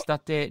journalist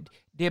att det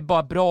är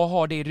bara bra att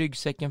ha det i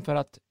ryggsäcken för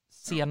att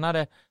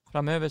senare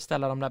framöver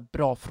ställa de där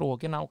bra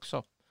frågorna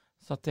också.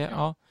 Så att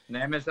det,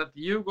 Nej, men så att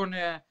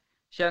Djurgården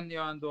känner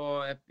jag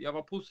ändå, jag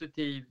var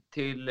positiv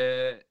till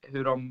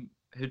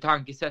hur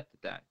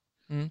tankesättet är.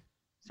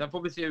 Sen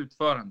får vi se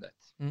utförandet.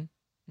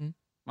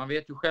 Man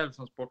vet ju själv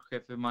som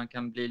sportchef hur man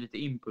kan bli lite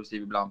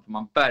impulsiv ibland, för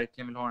man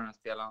verkligen vill ha den här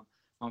spelaren.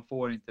 Man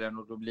får inte den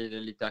och då blir det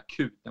lite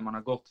akut när man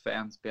har gått för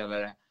en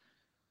spelare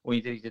och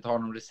inte riktigt har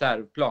någon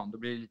reservplan. Då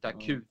blir det lite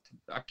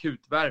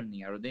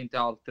akutvärvningar och det är inte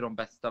alltid de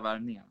bästa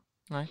värvningarna.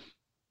 Nej.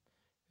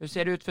 Hur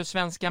ser det ut för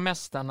svenska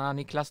mästarna,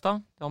 Niklas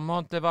då? De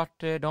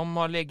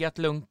har legat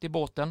lugnt i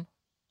båten.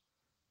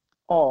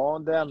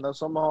 Ja, det enda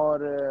som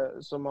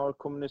har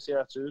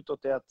kommunicerats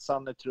utåt är att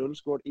Sanne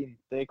Trullsgård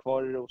inte är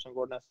kvar i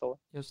Rosengård nästa år.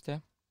 Just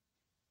det.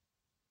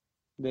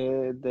 Det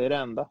är det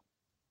enda.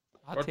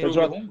 Vart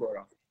tror hon går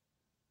då?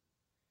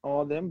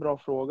 Ja, det är en bra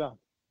fråga.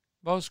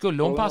 Var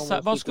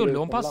skulle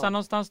hon passa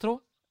någonstans tror?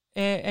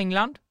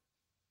 England?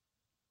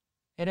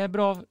 Är det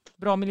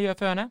bra miljö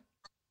för henne?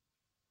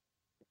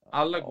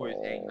 Alla går ju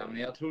till England,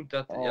 men jag tror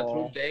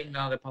inte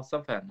England hade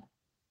passat för henne.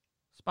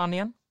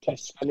 Spanien?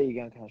 Tyska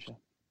ligan kanske.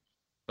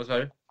 Vad sa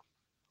du?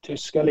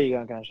 Tyska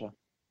ligan kanske.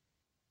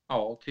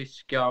 Ja,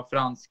 tyska,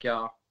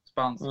 franska,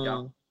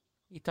 spanska.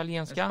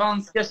 Italienska?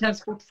 Spanska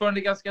känns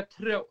fortfarande ganska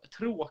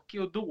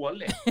tråkig och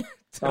dålig.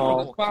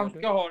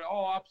 Spanska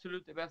har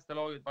absolut det bästa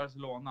laget,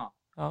 Barcelona.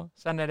 Ja,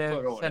 sen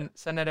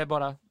är det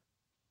bara...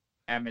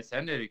 Nej, men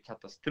sen är det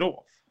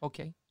katastrof.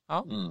 Okej.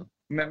 Ja.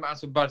 Men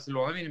alltså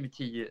Barcelona vinner med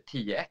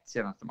 10-1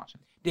 senaste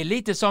matchen. Det är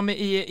lite som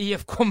i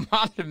IFK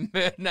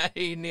Malmö när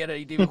är nere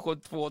i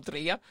division 2 och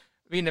 3.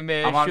 Vinner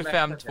med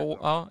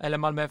 25-2, eller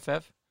Malmö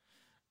FF.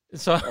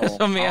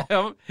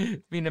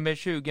 Vinner med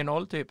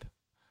 20-0 typ.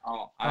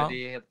 Ja.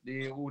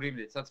 Det är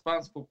orimligt. Så att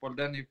spansk fotboll,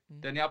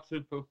 den är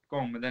absolut på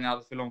uppgång, men den är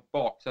alldeles för långt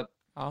bak. Så att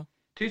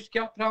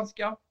tyska,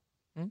 franska,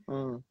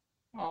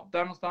 där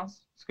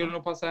någonstans. Skulle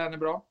nog passa henne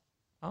bra.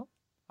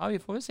 Ja, vi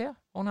får väl se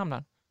hon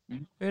hamnar.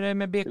 Hur är det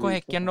med BK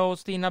Häcken och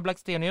Stina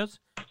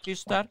Blackstenius?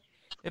 Tyst där.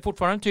 Det är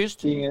fortfarande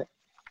tyst.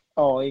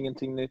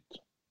 Ingenting nytt.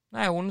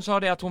 Nej, hon sa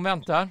det att hon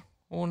väntar.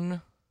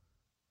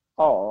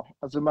 Ja,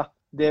 alltså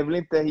det är väl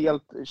inte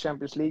helt...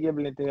 Champions League är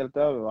väl inte helt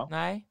över, va?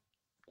 Nej.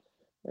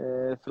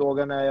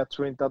 Frågan är, jag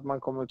tror inte att man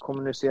kommer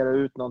kommunicera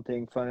ut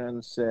någonting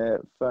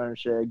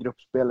förrän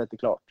gruppspelet är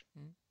klart.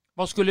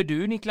 Vad skulle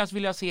du, Niklas,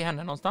 vilja se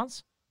henne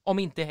någonstans? Om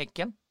inte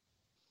Häcken?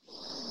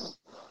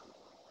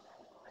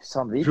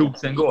 Sandviken.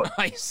 Rosengård.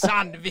 I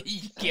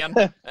Sandviken!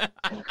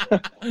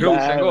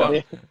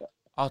 Rosengård.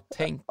 Ja,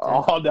 tänkte.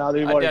 Ja, det hade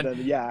ju varit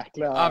en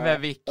jäkla... Ja,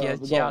 men vilket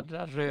övergång.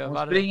 jädra De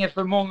rövare. springer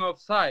för många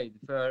offside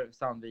för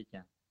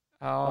Sandviken.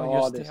 Ja,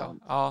 just det är det.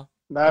 sant. Ja.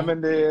 Nej,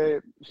 men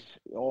det...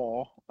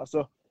 Ja,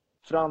 alltså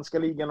franska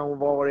ligan har hon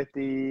varit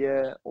i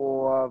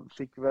och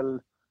fick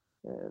väl...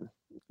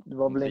 Det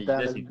var väl inte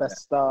hennes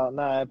bästa...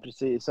 Nej,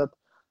 precis. Så att,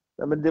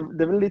 ja, men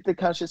det är väl lite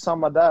kanske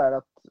samma där,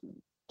 att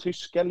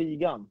tyska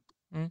ligan.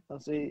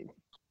 Alltså,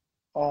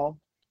 ja.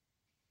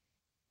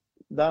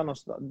 Där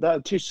någonstans. Där,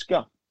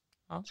 tyska.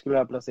 Ja. Skulle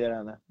jag placera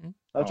henne.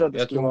 Jag tror att det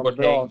skulle vara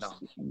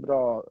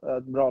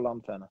ett bra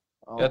land för henne.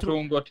 Ja. Jag tror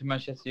hon går till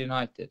Manchester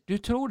United. Du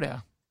tror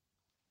det?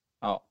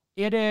 Ja.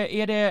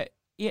 Är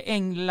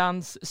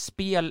Englands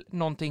spel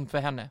någonting för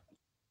henne?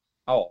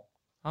 Ja.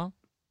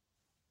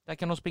 Där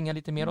kan hon springa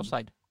lite mer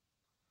offside.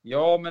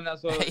 Ja, men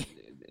alltså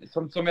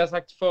som jag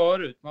sagt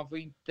förut,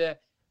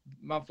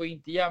 man får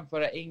inte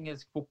jämföra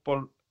engelsk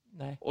fotboll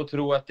och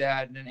tro att det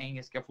är den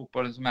engelska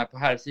fotbollen som är på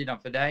här sidan,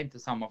 för det är inte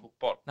samma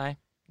fotboll. Nej.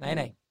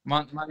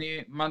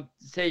 Man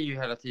säger ju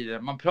hela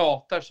tiden, man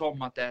pratar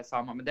som att det är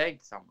samma, men det är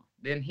inte samma.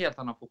 Det är en helt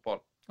annan fotboll.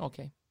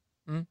 Okej.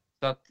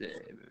 Så att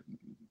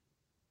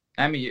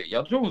nej, men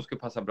jag tror hon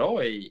skulle passa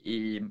bra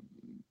i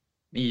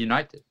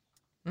United.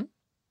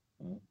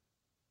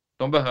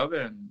 De behöver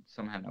en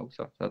som henne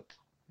också. Så att...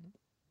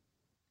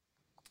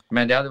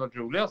 Men det hade varit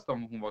roligast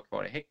om hon var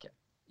kvar i Häcken.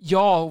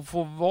 Ja, hon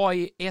får vara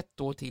i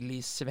 1 år till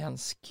i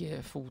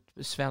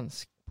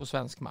på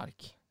svensk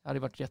mark. Det hade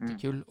varit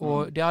jättekul.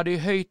 Och det hade ju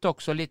höjt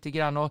också lite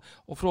grann.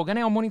 Och frågan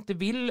är om hon inte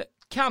vill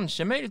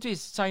kanske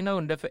möjligtvis signa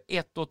under för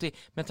 1 år till.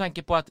 Med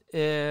tanke på att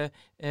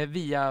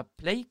via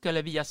Play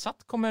eller via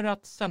Satt kommer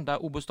att sända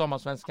OBOS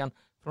damallsvenskan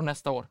från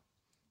nästa år.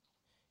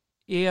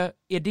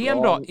 Är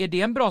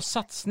det en bra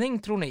satsning,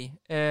 tror ni?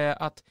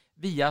 Att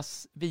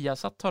via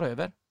Satt tar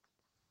över?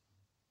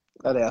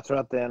 Ja, jag tror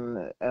att det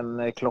är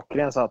en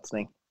klockren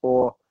satsning.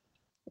 Och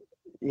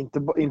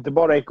inte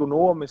bara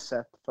ekonomiskt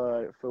sett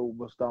för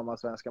OBOS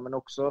damallsvenskan, men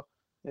också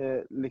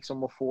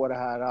liksom att få det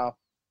här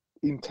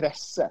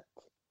intresset.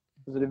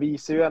 Så det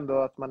visar ju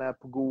ändå att man är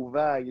på god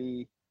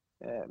väg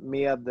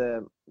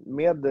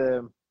med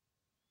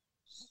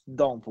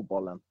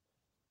damfotbollen.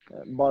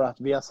 Bara att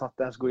vi har satt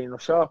ens går in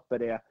och köper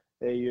det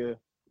är ju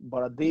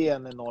bara det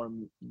en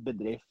enorm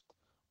bedrift.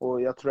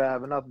 Och jag tror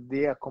även att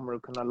det kommer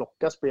att kunna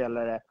locka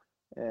spelare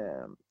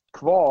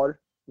kvar,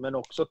 men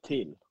också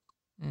till.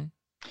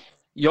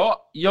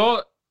 Ja,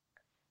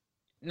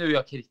 nu är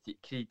jag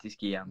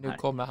kritisk igen här. Nu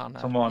kommer han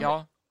här. Som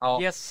vanligt.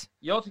 Ja. Yes.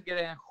 Jag tycker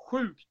det är en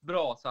sjukt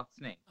bra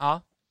satsning.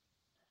 Ja.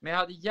 Men jag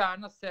hade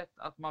gärna sett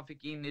att man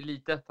fick in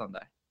Elitettan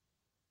där.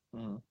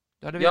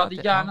 Jag hade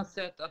gärna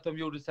sett att de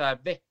gjorde så här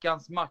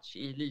veckans match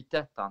i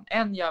Elitettan.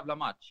 En jävla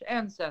match,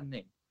 en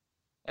sändning.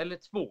 Eller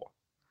 2.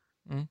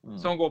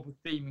 Som går på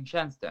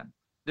streamingtjänsten.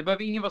 Det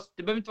behöver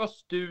inte vara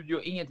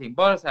studio, ingenting.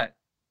 Bara så här.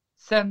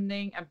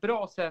 Sändning, en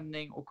bra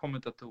sändning och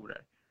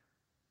kommentatorer.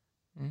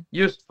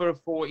 Just för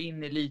att få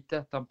in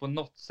Elitettan på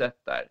något sätt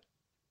där.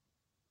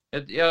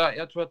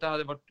 Jag tror att det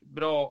hade varit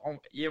bra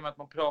i och med att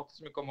man pratar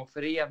så mycket om att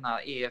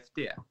förena EFD.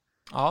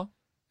 Ja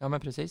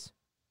men precis.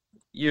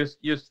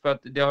 Just för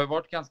att det har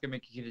varit ganska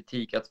mycket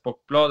kritik att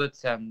Sportbladet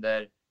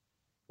sänder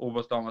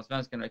OBOS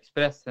damallsvenskan och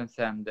Expressen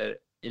sänder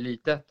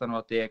Elitettan och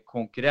att det är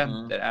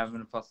konkurrenter,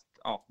 även fast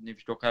ni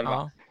förstår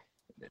själva.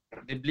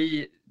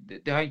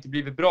 Det har inte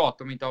blivit bra att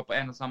de inte har på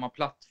en och samma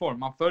plattform.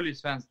 Man följer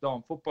svensk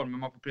damfotboll, men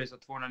man får prisa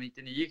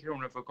 299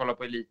 kronor för att kolla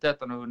på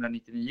Elitettan och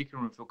 199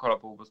 kronor för att kolla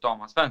på OBOS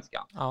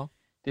damallsvenskan.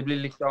 Det blir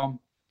liksom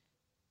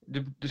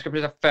du ska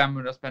prisa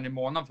 500 spänn i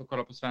månaden för att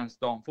kolla på svensk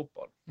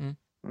damfotboll.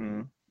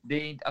 Det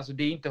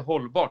är inte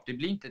hållbart. Det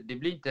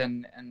blir inte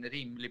en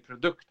rimlig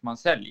produkt man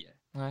säljer.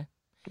 Nej,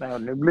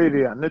 nu blir det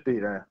ju ännu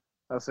dyrare.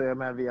 Alltså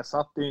vi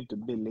satt ju inte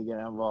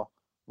billigare än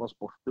vad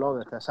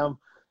Sportbladet är.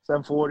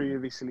 Sen får du ju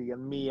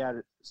visserligen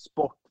mer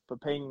sport för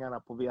pengarna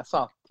på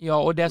Viasat.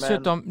 Ja, och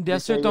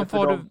dessutom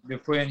får du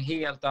får ju en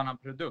helt annan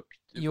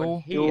produkt.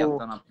 Jo.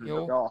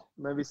 Ja,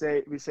 men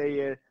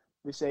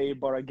vi säger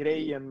bara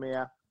grejen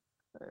med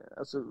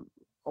alltså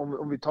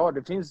om vi tar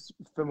det finns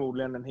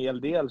förmodligen en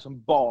hel del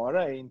som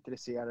bara är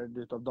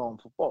intresserade utav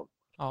damfotboll.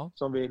 Ja.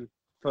 Som vill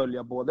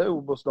följa både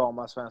OBOS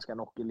damallsvenskan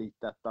och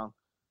Elitettan.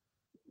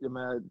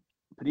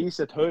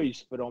 Priset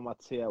höjs för dem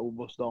att se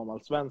OBOS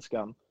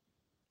damallsvenskan.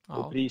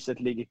 Och priset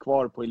ligger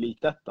kvar på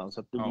Elitettan,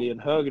 så att det blir en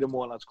högre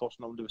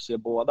månadskostnad om du ser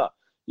båda.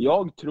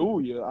 Jag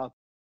tror ju att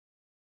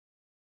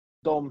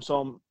de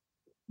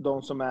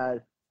som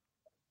är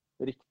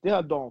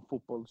riktiga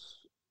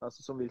damfotbolls,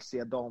 alltså som vill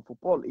se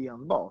damfotboll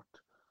enbart,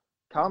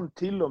 kan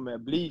till och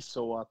med bli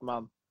så att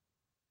man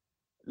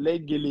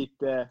lägger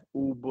lite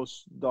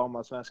OBOS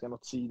damallsvenskan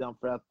åt sidan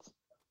för att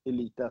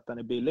Elitettan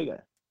är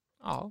billigare.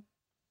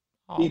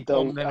 Inte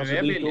om det nu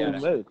är billigare.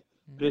 Omöjligt.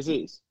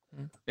 Precis.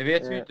 Det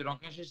vet vi inte. De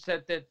kanske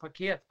sätter ett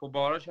paket på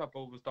bara köpa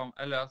OBOS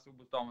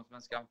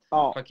damallsvenskan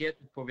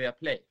paketet på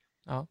Viaplay.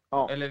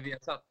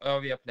 Eller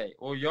via Play.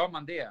 Och gör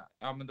man det,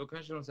 men då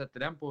kanske de sätter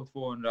den på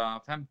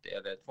 250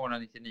 eller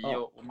 299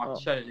 och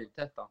matchar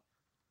Elitettan.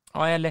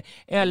 Ja,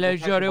 eller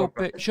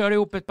kör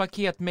ihop ett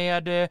paket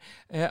med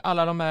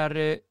alla de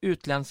här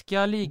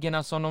utländska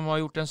ligorna som de har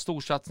gjort en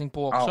stor satsning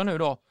på också nu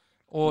då.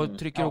 Och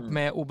trycker upp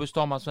med OB:s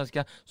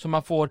damallsvenska, så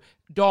man får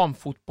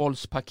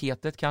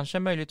damfotbollspaketet kanske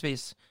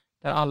möjligtvis.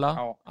 Där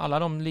alla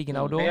de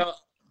ligorna, och då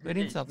är det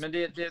intressant. Men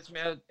det som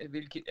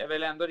jag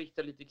vill ändå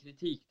rikta lite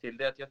kritik till,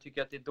 det är att jag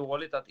tycker att det är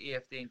dåligt att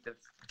EFD inte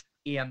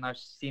enar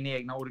sin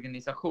egna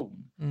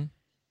organisation.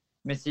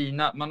 Med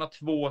man har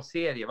 2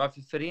 serier.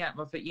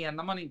 Varför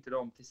enar man inte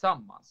dem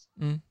tillsammans?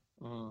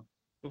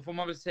 Då får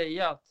man väl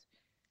säga att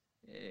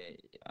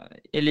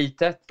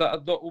Elitettan,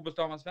 att OB:s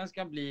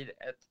damallsvenskan blir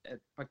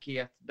ett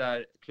paket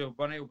där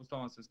klubbarna i OB:s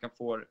damallsvenskan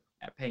får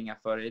pengar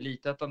för det.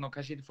 Elitettan, de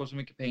kanske inte får så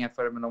mycket pengar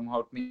för det, men de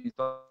har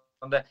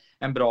åtminstone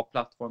en bra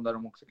plattform där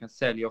de också kan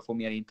sälja och få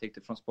mer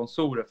intäkter från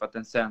sponsorer, för att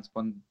den sänds på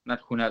en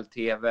nationell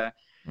tv,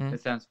 den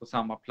sänds på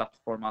samma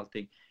plattform,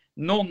 allting.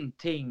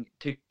 Någonting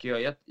tycker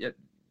jag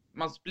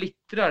man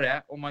splittrar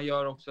det, och man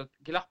gör också att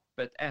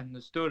glappet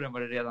ännu större än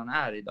vad det redan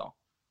är idag.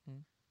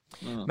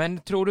 Men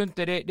tror du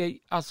inte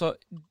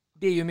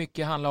det är ju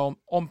mycket handlar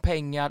om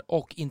pengar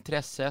och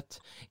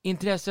intresset.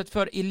 Intresset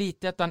för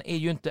Elitettan är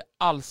ju inte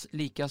alls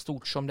lika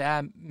stort som det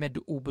är med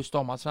OB:s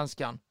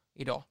damallsvenskan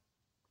idag.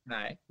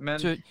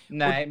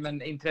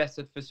 Men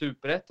intresset för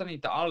Superettan är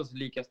inte alls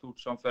lika stort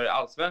som för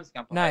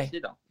allsvenskan på den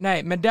sidan.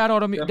 Nej, men där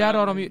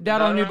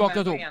har de ju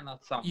bakat ihop.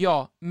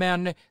 Ja,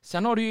 men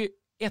sen har du ju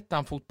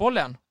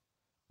ettanfotbollen.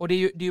 Och det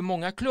är ju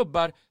många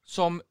klubbar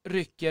som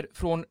rycker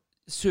från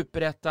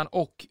Superettan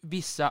och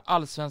vissa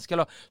allsvenska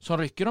lag som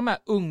rycker de här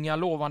unga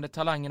lovande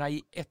talangerna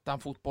i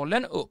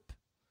ettanfotbollen upp.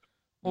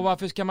 Och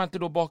varför ska man inte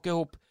då baka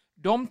ihop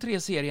de 3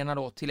 serierna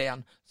då till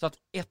en, så att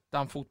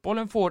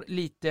ettanfotbollen får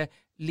lite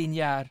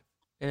linjär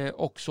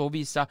också, och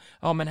visa,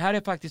 ja men här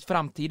är faktiskt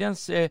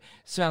framtidens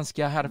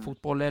svenska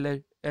herrfotboll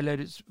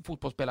eller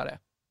fotbollsspelare.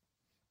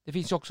 Det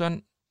finns ju också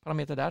en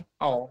parameter där.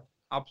 Ja,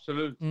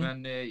 absolut,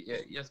 men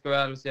jag ska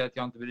väl säga att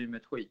jag inte bryr mig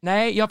ett skit.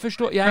 Nej, jag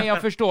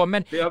förstår,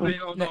 men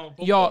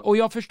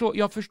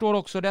jag förstår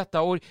också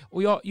detta,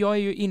 och jag är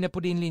ju inne på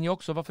din linje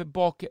också.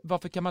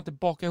 Varför kan man inte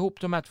baka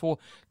ihop de här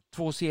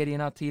två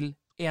serierna till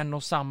en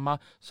och samma,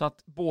 så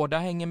att båda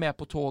hänger med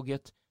på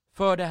tåget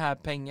för det här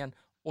pengen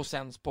och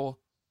sänds på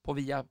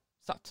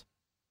Viasat?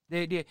 Det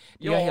är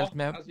jag helt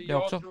med alltså det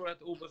också. Jag tror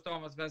att OB:s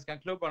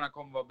damallsvenskan-klubbarna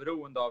kommer vara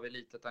beroende av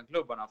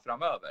Elitettan-klubbarna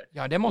framöver.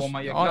 Ja, det måste. Om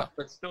man gör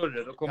glappet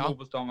större, då kommer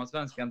OB:s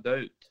damallsvenskan dö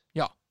ut.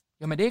 Ja,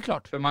 men det är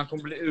klart. För man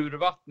kommer bli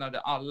urvattnade.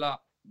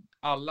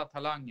 Alla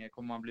talanger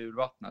kommer man bli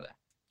urvattnade.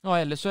 Ja,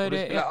 eller så är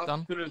det ettan.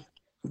 Absolut.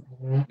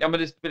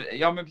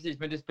 Men precis,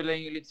 men det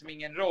spelar liksom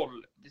ingen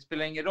roll. Det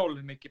spelar ingen roll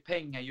hur mycket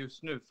pengar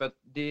just nu, för att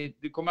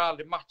det kommer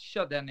aldrig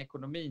matcha den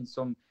ekonomin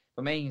som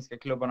de engelska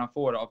klubbarna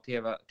får av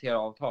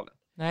TV-avtalet.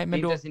 Nej, men det är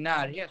inte ens i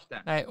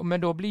närheten. Nej,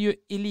 men då blir ju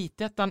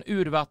Elitettan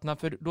urvattnad,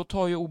 för då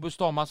tar ju OB:s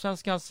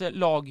damallsvenskans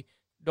lag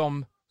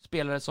de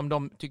spelare som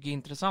de tycker är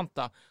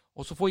intressanta,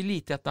 och så får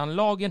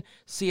Elitettan-lagen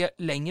se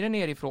längre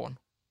nerifrån.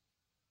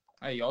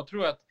 Nej, jag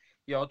tror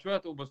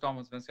att OB:s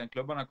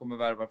damallsvenskan-klubbarna kommer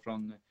värva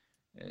från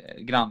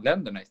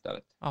grannländerna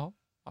istället.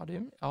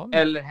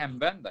 Eller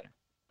hemvändare.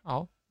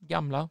 Ja,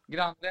 gamla.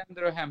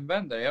 Grannländer och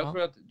hemvändare.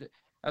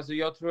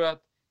 Jag tror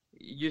att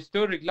ju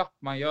större glapp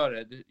man gör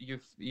det,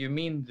 ju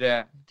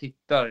mindre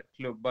tittar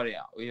klubbar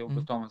i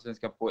OB:s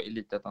damallsvenskan på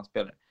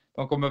Elitettan-spelare.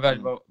 De kommer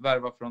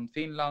värva från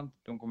Finland,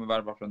 de kommer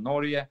värva från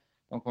Norge,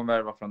 de kommer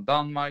värva från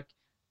Danmark.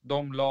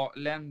 De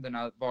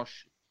länderna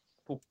vars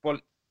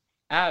fotboll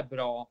är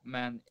bra,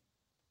 men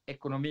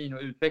ekonomin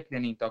och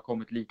utvecklingen inte har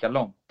kommit lika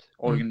långt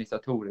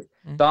organisatoriskt.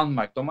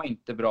 Danmark, de har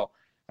inte bra.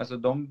 Alltså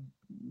de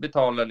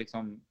betalar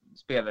liksom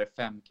spelare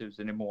 5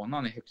 000 i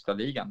månaden i högsta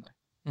ligan där.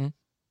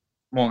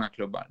 Många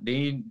klubbar. Det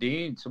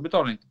är så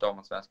betalar inte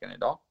damallsvenskan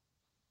idag.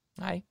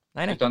 Nej.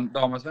 Utan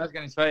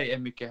damallsvenskan i Sverige är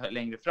mycket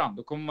längre fram.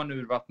 Då kommer man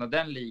urvattna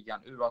den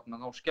ligan, urvattna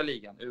norska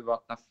ligan,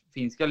 urvattna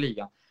finska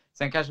ligan.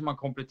 Sen kanske man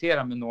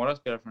kompletterar med några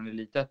spelare från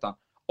Elitettan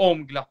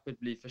om glappet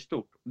blir för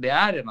stort. Det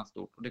är redan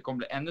stort, och det kommer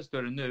bli ännu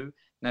större nu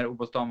när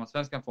OB:s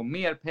damallsvenskan får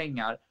mer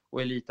pengar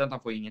och Elitettan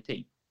får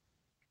ingenting.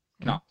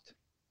 Knappt.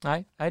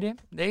 Nej,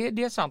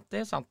 det är sant.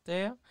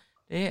 Det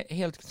är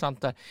helt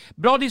sant där.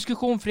 Bra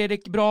diskussion,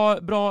 Fredrik.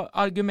 Bra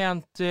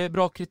argument,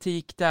 bra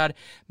kritik där.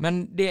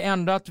 Men det är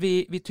ändå att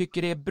vi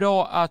tycker det är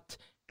bra att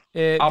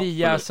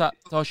Viasat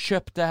har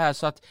köpt det här,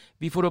 så att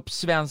vi får upp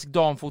svensk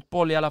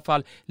damfotboll i alla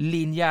fall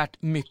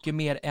linjärt mycket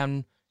mer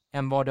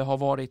än vad det har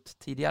varit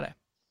tidigare.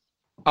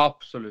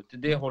 Absolut,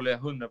 det håller jag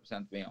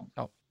 100% med om.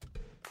 Ja.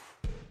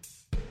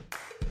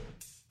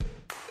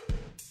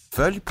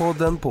 Följ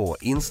podden på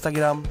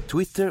Instagram,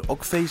 Twitter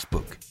och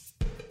Facebook.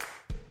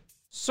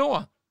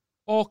 Så,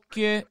 och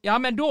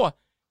men då,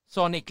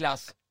 sa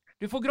Niklas,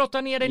 du får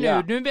grotta ner dig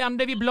nu. Nu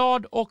vänder vi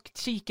blad och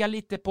kika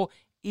lite på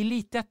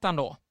Elitettan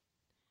då.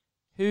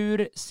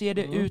 Hur ser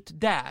det ut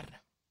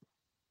där?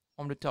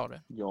 Om du tar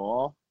det.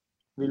 Ja,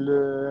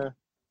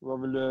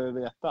 vad vill du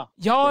veta?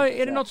 Ja,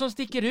 är det något som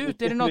sticker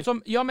ut? Är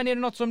det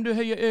något som du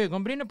höjer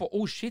ögonbrynen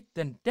på? Oh shit,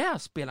 den där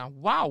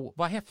spelaren. Wow,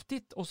 vad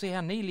häftigt att se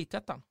henne i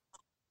Elitettan.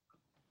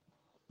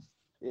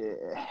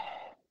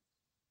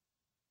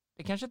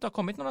 Det kanske inte har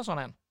kommit några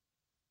sådana än.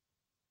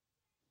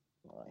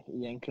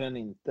 Egentligen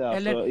inte.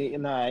 Alltså,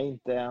 nej,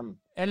 inte än.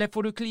 Eller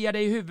får du klia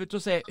dig i huvudet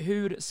och säga,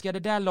 hur ska det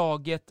där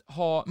laget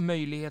ha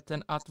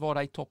möjligheten att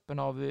vara i toppen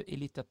av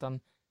Elitettan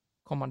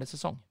kommande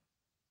säsong?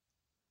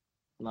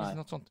 Nej,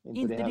 något sånt?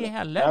 Inte det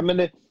heller. Nej,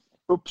 men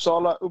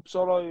Uppsala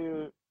har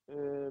ju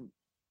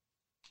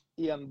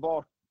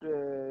enbart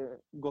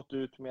gått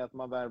ut med att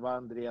man värvar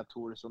Andrea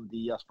Thoresson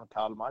Diaz från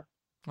Kalmar.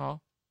 Ja.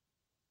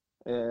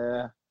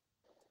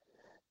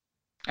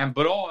 En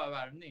bra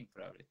värvning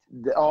för övrigt.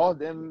 Ja,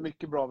 det är en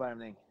mycket bra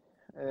värvning.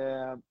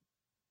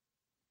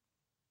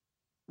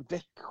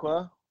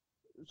 Växjö,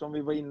 som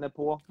vi var inne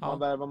på. Man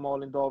värvar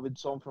Malin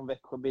Davidsson från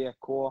Växjö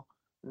BK.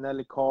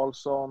 Nelly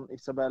Karlsson,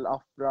 Isabel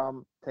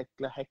Afram,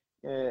 Tekla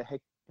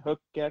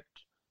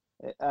Höckert.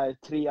 Är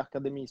 3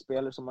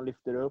 akademispelare som man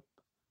lyfter upp.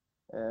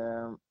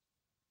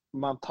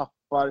 Man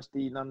tappar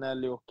Stina,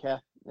 Nelly och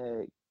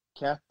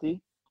Katty.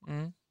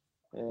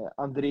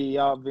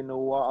 Andrea,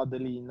 Vinoa,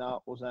 Adelina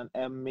och sen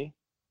Emmy.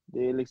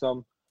 Det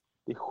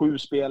är 7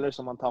 spelare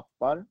som man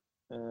tappar.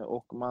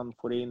 Och man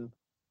får in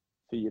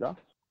 4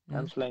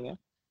 än så länge.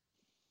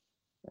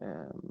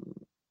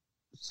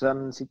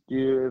 Sen sitter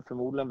ju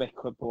förmodligen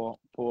Växjö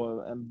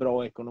på en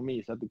bra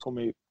ekonomi. Så att det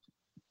kommer ju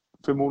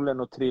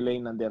förmodligen att trilla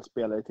in en del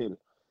spelare till.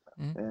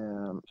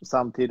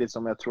 Samtidigt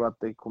som jag tror att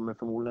det kommer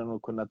förmodligen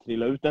att kunna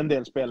trilla ut en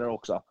del spelare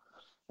också.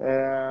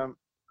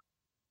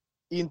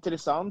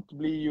 Intressant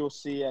blir ju att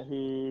se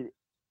hur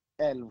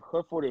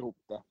Älvsjö får ihop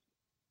det.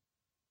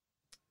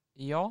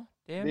 Ja,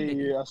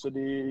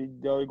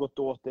 det har ju gått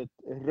åt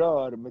ett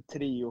rör med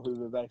 3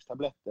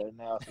 huvudvärkstabletter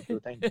när jag sitter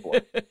och tänker på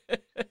det.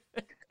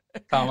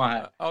 Samma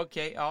här.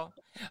 Okej, ja.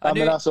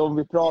 Men alltså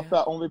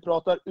om vi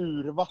pratar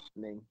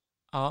urvattning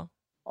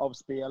av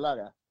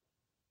spelare.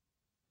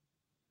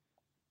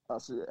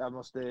 Alltså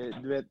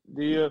du vet,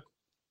 det är ju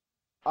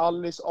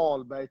Alice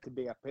Ahlberg till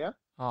BP.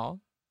 Ja.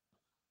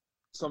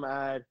 Som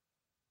är,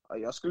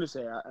 jag skulle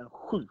säga, en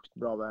sjukt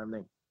bra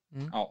värvning.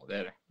 Ja, det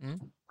är det.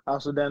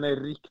 Alltså den är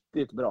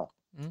riktigt bra.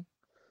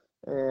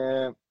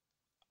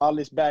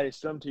 Alice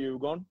Bergström till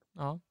Djurgården.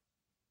 Ja.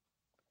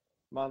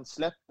 Man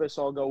släpper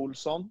Saga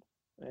Olsson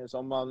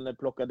som man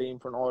plockade in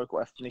från AIK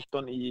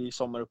F19 i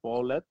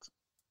sommaruppehållet.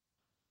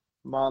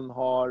 Man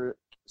har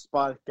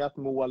sparkat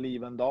Moa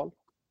Livendal.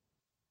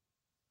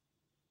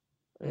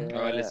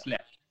 Eller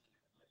släppt.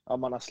 Ja,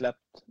 man har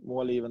släppt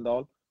Moa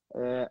Livendal.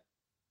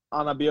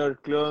 Anna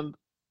Björklund,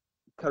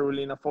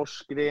 Carolina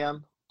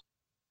Forsgren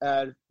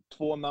är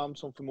 2 namn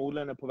som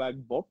förmodligen är på väg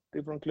bort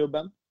ifrån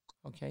klubben.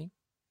 Okej.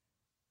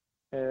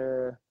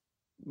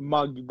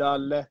 Magda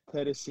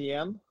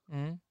Letteresien.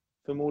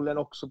 Förmodligen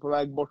också på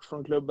väg bort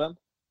från klubben.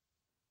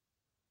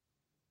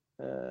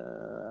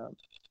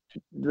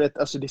 Du vet,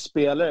 alltså det är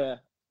spelare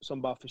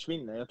som bara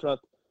försvinner. Jag tror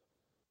att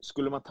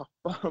skulle man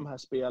tappa de här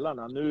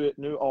spelarna,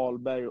 nu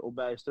Ahlberg och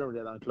Bergström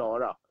redan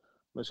klara,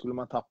 men skulle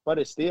man tappa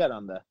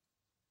resterande,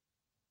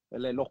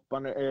 eller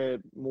Loppan,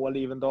 Moa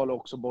Livendal är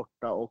också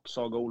borta och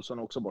Saga Olsson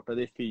är också borta,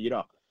 det är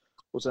 4.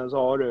 Och sen så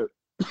har du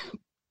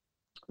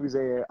vi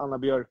säger Anna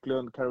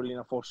Björklund,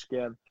 Carolina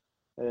Forsgren,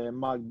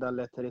 Magda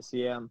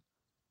Letteresien,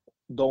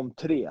 de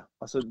 3.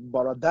 Alltså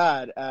bara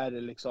där är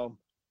det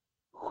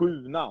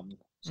 7 namn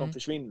som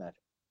försvinner.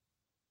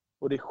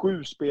 Och det är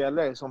 7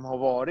 spelare som har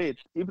varit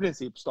i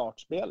princip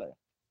startspelare.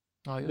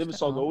 Ja, det är väl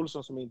Saga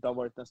Olsson som inte har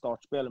varit en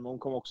startspelare, men hon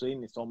kom också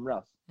in i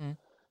somras.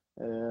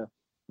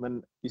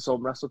 Men i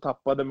somras så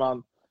tappade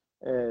man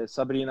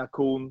Sabrina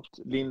Kunt,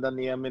 Linda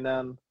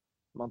Nieminen.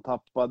 Man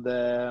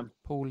tappade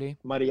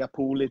Maria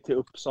Poli till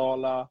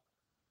Uppsala.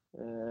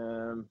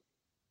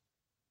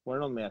 Var det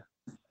någon mer?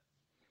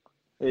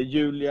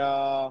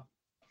 Julia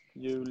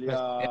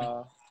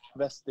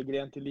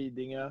Westergren till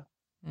Lidingö.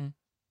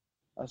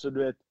 Alltså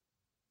du vet,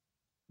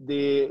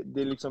 det är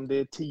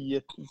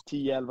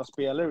 10-11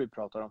 spelare vi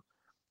pratar om.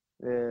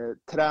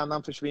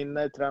 Tränaren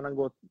försvinner. Tränaren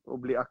går och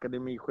blir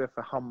akademichef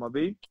för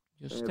Hammarby.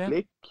 Just det.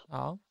 Flick.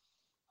 Ja.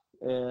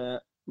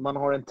 Man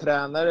har en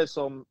tränare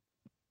som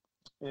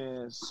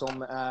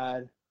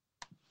är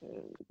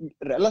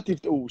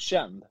relativt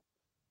okänd.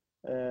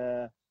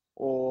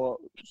 Och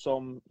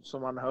som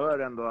man hör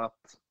ändå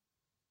att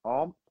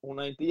hon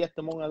har inte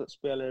jättemånga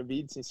spelare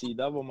vid sin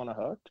sida, vad man har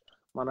hört.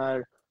 Man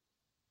är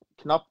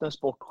knappt en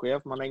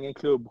sportchef, man är ingen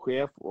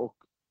klubbchef och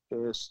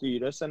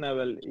styrelsen är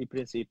väl i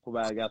princip på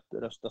väg att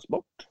röstas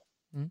bort.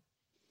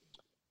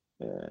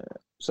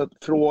 Så att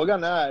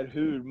frågan är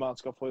hur man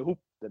ska få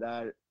ihop det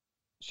där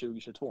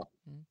 2022.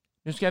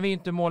 Nu ska vi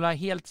inte måla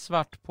helt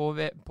svart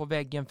på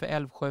väggen för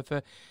Älvsjö,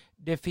 för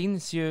det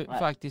finns ju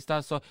faktiskt,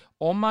 alltså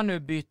om man nu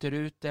byter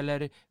ut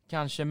eller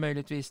kanske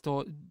möjligtvis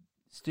då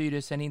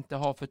styrelsen inte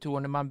har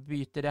förtroende, man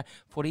byter det,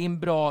 får in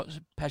bra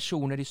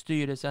personer i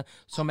styrelsen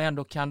som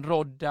ändå kan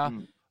rodda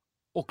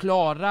och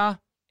klara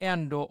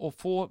ändå och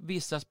få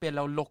vissa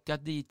spelare och locka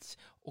dit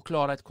och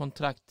klara ett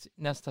kontrakt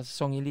nästa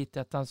säsong i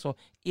Elitettan, så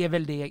är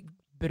väl det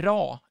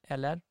bra,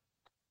 eller?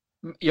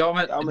 Ja,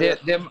 men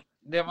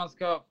det man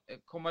ska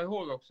komma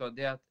ihåg också,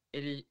 det är att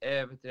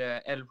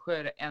Älvsjö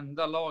är det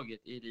enda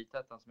laget i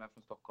Elitettan som är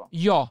från Stockholm.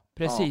 Ja,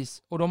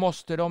 precis. Och då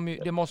måste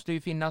det måste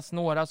ju finnas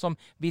några som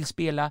vill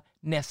spela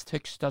näst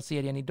högsta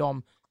serien i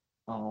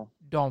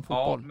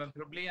damfotboll. Ja, men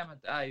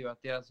problemet är ju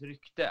att deras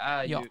rykte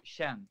är ju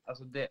känt.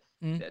 Alltså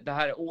det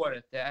här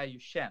året, det är ju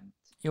känt.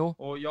 Jo.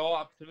 Och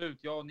ja, absolut,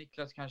 jag och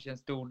Niklas kanske är en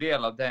stor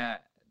del av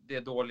det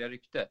dåliga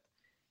ryktet.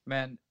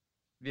 Men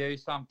vi har ju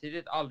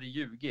samtidigt aldrig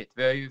ljugit.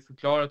 Vi har ju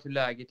förklarat hur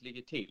läget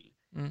ligger till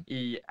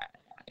i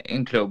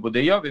en klubb. Och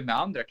det gör vi med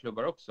andra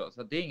klubbar också.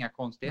 Så det är inga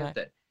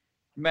konstigheter. Nej.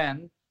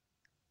 Men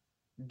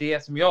det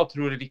som jag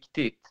tror är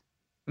viktigt,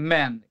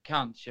 men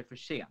kanske för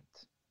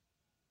sent,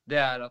 det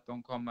är att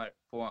de kommer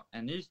få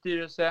en ny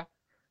styrelse.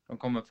 De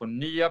kommer få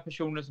nya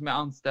personer som är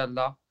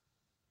anställda.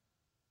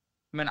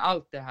 Men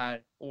allt det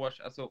här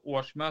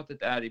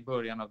årsmötet är i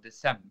början av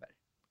december.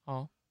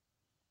 Ja.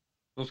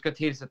 Då ska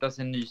tillsättas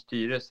en ny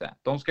styrelse.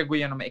 De ska gå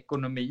igenom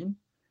ekonomin.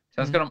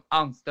 Sen ska de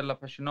anställa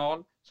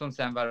personal som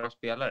sen värvar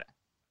spelare.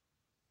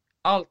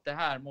 Allt det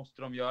här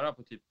måste de göra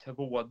på typ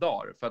 2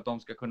 dagar för att de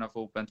ska kunna få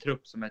ihop en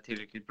trupp som är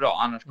tillräckligt bra.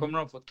 Annars kommer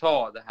de få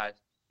ta det här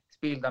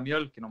spilda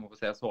mjölken, om man får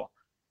säga så,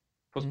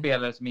 på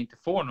spelare som inte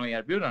får något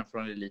erbjudande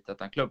från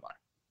Elitettan-klubbar.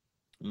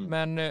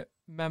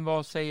 Men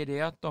vad säger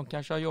det? Att de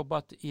kanske har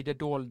jobbat i det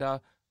dolda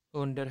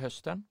under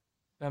hösten?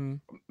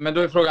 Men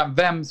då är frågan,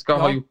 vem ska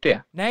ha gjort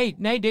det? Nej,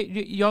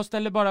 jag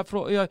ställer bara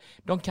frågan.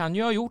 De kan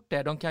ju ha gjort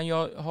det. De kan ju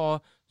ha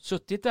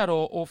suttit där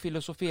och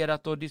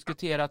filosoferat och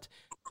diskuterat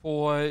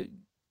på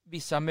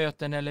vissa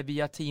möten eller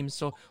via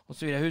Teams och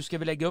så vidare. Hur ska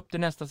vi lägga upp det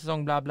nästa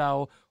säsong, bla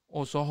bla,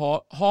 och så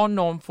ha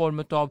någon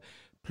form av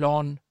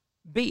plan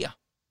B.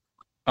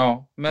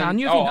 Ja, men kan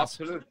ju finnas.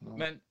 Absolut.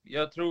 Men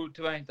jag tror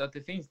tyvärr inte att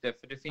det finns det,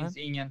 för det finns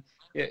ingen,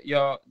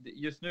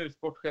 just nu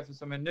sportchefen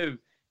som är nu,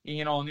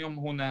 ingen aning om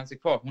hon ens är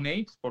kvar. Hon är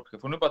inte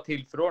sportchef, hon är bara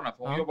tillförordnad,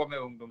 för hon jobbar med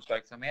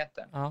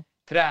ungdomsverksamheten.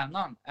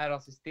 Tränaren är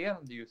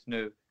assisterande just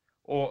nu,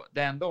 och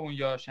det enda hon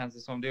gör känns det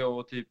som det är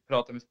att typ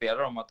prata med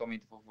spelare om att de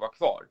inte får vara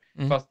kvar.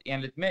 Fast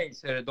enligt mig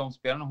så är det de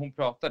spelarna hon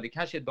pratar, det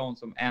kanske är de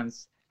som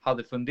ens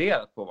hade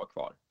funderat på att vara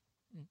kvar.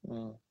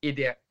 I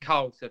det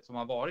kaoset som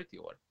har varit i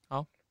år.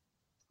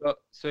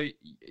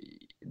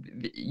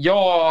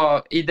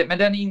 Med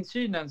den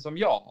insynen som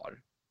jag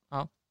har,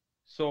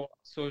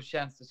 så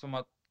känns det som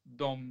att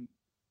de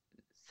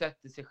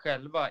sätter sig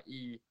själva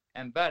i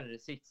en värre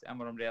sits än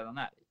vad de redan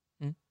är i.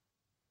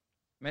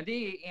 Men det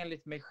är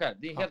enligt mig själv.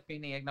 Det är helt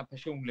min egna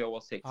personliga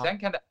åsikt. Sen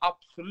kan det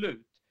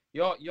absolut,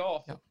 jag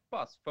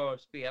hoppas för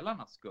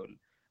spelarnas skull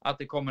att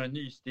det kommer en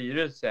ny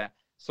styrelse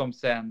som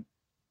sen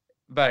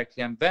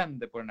verkligen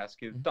vänder på den här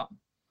skutan.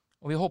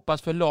 Och vi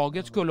hoppas för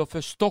lagets skull och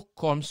för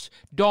Stockholms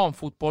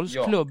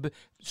damfotbollsklubb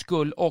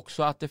skull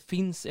också att det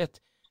finns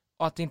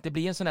och att det inte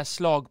blir en sån här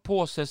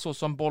slagpåse så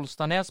som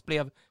Bollstanäs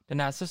blev den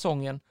här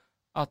säsongen.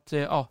 Att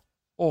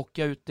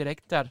åka ut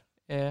direkt där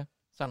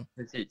sen.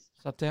 Precis.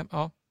 Så att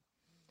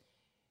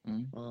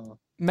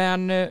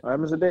Men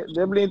så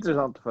det blir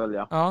intressant att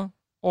följa. Ja.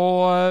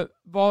 Och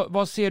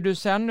vad ser du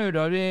sen nu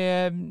då?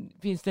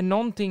 Finns det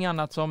någonting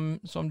annat som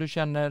du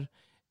känner?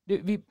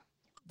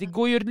 Det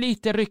går ju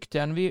lite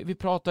rykten. Vi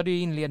pratade ju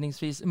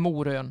inledningsvis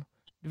Morön.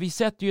 Vi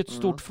sätter ju ett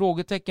stort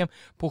frågetecken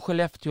på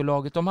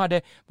Skellefteå-laget. De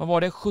hade,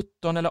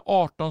 17 eller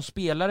 18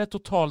 spelare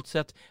totalt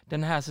sett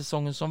den här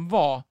säsongen som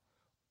var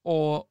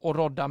och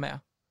rodda med.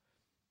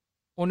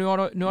 Och nu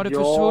har det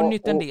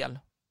försvunnit en del.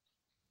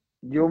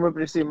 Jo, men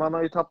precis. Man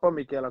har ju tappat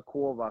Mikaela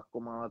Kovac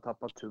och man har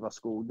tappat Tuva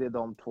Skog. Det är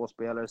de 2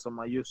 spelare som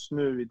man just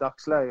nu i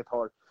dagsläget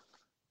har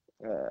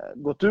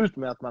gått ut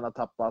med att man har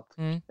tappat.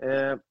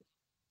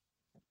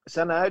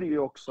 Sen är det ju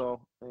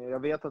också, jag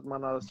vet att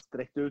man har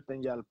sträckt ut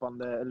en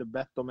hjälpande, eller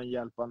bett om en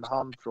hjälpande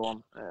hand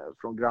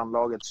från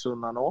grannlaget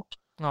Sunnanå.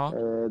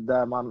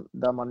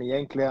 Där man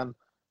egentligen,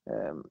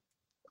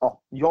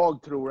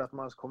 jag tror att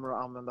man kommer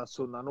att använda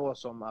Sunnanå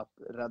som att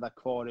rädda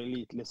kvar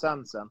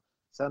elitlicensen.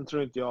 Sen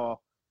tror inte jag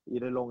i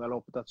det långa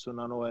loppet att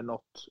Sunnanå är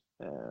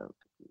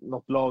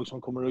något lag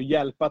som kommer att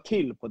hjälpa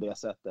till på det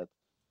sättet.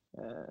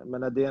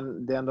 Men det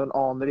är ändå en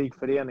anrik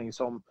förening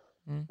som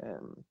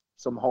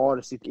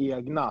har sitt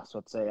egna, så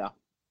att säga.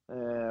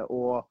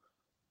 Och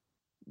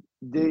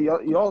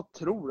jag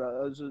tror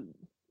alltså,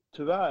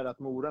 tyvärr att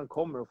Moren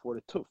kommer att få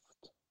det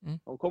tufft.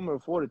 De kommer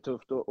att få det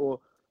tufft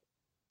och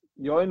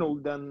jag är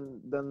nog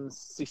den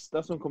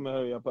sista som kommer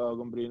höja på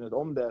ögonbrynet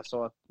om det är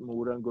så att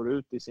Moren går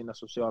ut i sina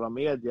sociala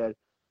medier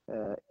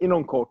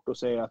inom kort och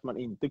säger att man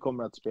inte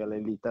kommer att spela i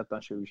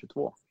Elitettan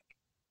 2022.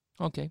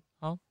 Okej.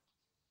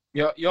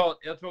 Jag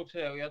tror också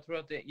det, och jag tror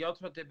att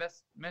det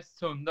mest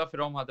sunda för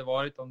dem hade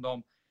varit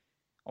om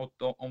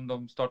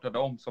de startade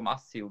om som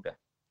Assi gjorde.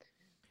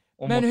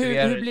 Och men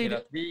motiverade hur blir till det?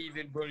 att vi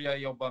vill börja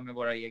jobba med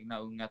våra egna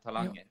unga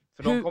talanger.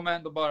 För de kommer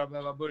ändå bara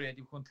behöva börja i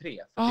division 3.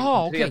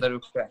 Division 3 där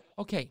uppe.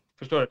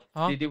 Förstår du? Det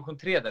är division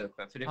 3 där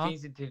uppe. För det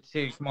finns inte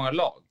tillräckligt många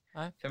lag.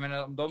 Nej. Så jag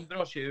menar, om de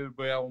drar sig ur,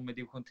 börjar om med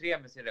division 3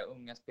 med sina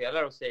unga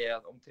spelare och säger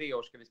att om 3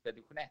 år ska vi spela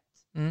division 1.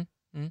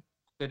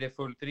 Så är det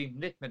fullt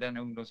rimligt med den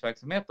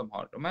ungdomsverksamhet de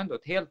har. De är ändå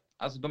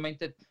de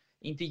är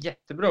inte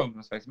jättebra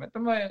ungdomsverksamhet.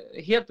 De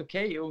är helt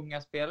okej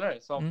unga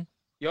spelare som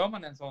gör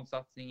man en sån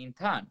satsning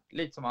internt,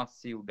 lite som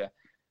Assi gjorde,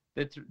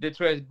 det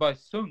tror jag bara är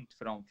sunt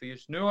för dem. För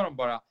just nu har de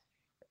bara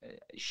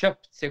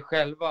köpt sig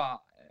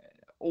själva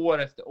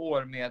år efter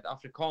år med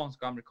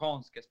afrikanska och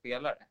amerikanska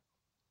spelare.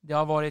 Det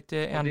har varit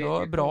ändå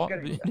det bra.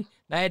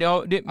 Nej,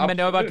 men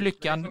det har varit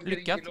lyckat.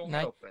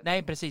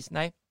 Nej, precis.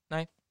 Nej.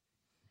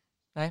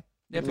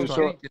 Det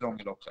funkar inte i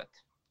långa loppet.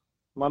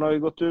 Man har ju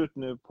gått ut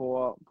nu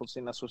på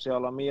sina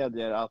sociala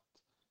medier att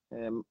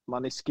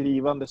man i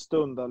skrivande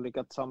stund har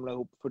lyckats samla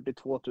ihop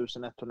 42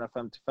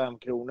 155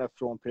 kronor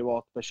från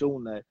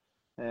privatpersoner.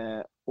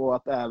 Och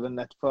att även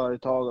ett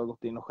företag har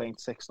gått in och skänkt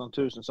 16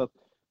 000. Så att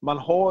man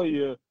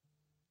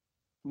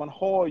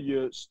har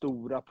ju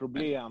stora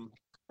problem.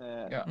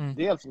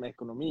 Dels med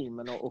ekonomi,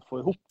 men att få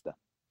ihop det.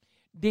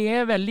 Det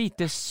är väl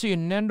lite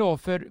synd ändå,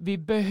 för vi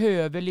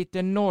behöver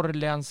lite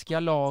norrländska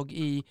lag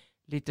i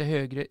lite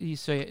högre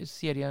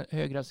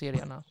högre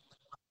serierna.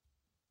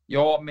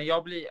 Ja, men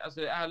jag blir,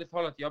 alltså ärligt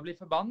talat, jag blir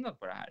förbannad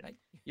på det här.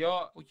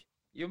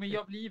 Men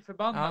jag blir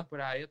förbannad på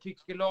det här. Jag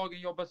tycker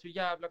lagen jobbar så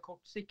jävla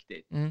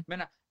kortsiktigt.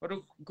 Men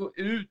vadå, gå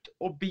ut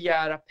och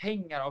begära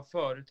pengar av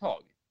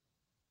företag?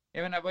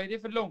 Jag menar, vad är det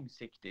för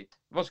långsiktigt?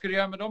 Vad ska du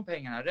göra med de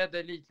pengarna? Rädda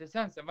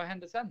elitlicensen? Vad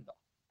händer sen då?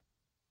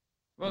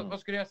 Vad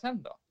ska du göra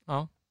sen då?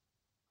 Ja.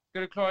 Ska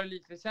du klara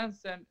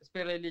elitlicensen,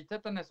 spela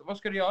elitettan nästa? Vad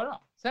ska du göra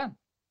sen?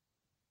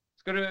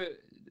 Ska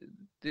du...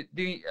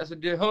 Alltså,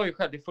 du hör ju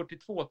själv, det är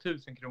 42 000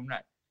 kronor.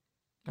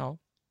 Ja.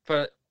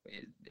 För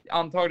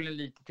antagligen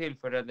lite till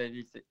för att rädda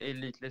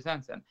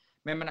elitlicensen.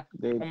 Men jag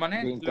menar, om man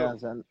är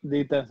det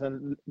är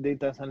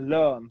inte ens en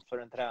lön för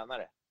en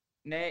tränare.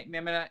 Nej, men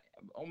jag menar,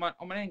 om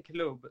man är en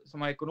klubb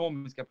som har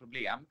ekonomiska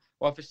problem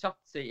och har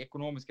försatt sig i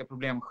ekonomiska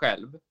problem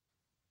själv,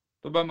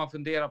 då bör man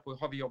fundera på,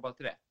 har vi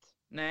jobbat rätt?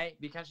 Nej,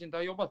 vi kanske inte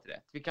har jobbat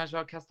rätt. Vi kanske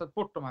har kastat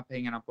bort de här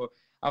pengarna på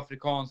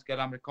afrikanska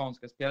eller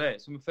amerikanska spelare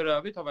som för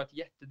övrigt har varit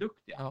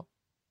jätteduktiga. Ja.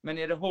 Men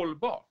är det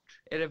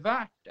hållbart? Är det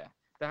värt det?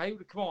 Det här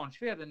gjorde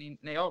Kvarnsveden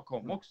när jag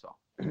kom också.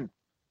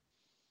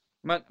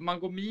 Man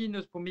går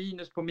minus på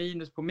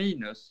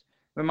minus.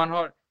 Men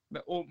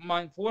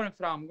man får en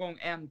framgång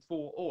 1-2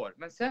 år.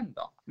 Men sen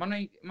då?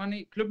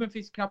 Klubben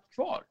finns knappt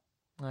kvar.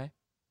 Nej.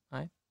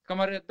 Ska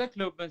man rädda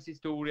klubbens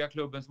historia,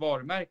 klubbens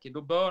varumärke,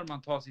 då bör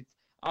man ta sitt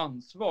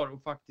ansvar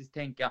och faktiskt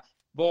tänka,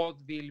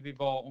 vad vill vi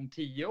vara om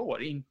 10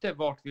 år? Inte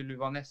vart vill vi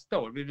vara nästa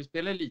år? Vill vi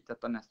spela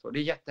elitettan nästa år? Det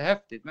är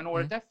jättehäftigt. Men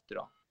året efter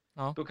då?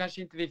 Ja. Då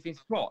kanske inte vi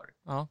finns kvar.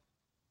 Ja.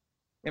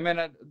 Jag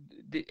menar,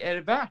 är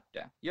det värt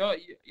det?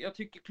 Jag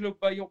tycker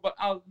klubbar jobbar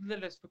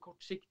alldeles för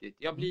kortsiktigt.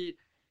 Jag blir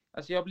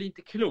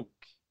inte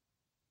klok.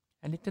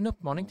 En liten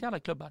uppmaning till alla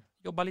klubbar.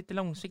 Jobba lite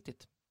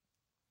långsiktigt.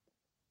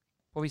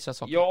 På vissa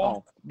saker.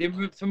 Ja, det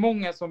är för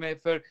många som är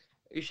för,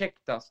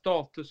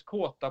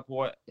 statuskåta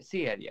på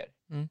serier.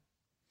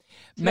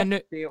 Men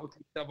nu det och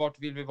titta vart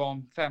vill vi vara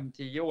om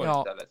 5-10 år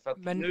istället. För att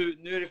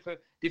nu är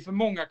det är för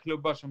många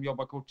klubbar som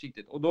jobbar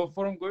kortsiktigt. Och då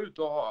får de gå ut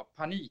och ha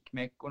panik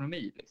med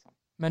ekonomi liksom.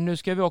 Men nu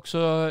ska vi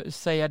också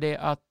säga det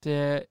att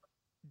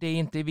det är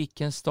inte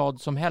vilken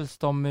stad som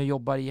helst de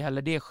jobbar i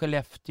heller. Det är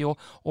Skellefteå.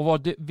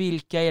 Och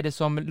vilka är det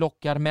som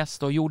lockar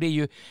mest då? Jo, det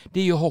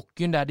är ju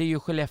hockeyn där. Det är ju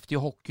Skellefteå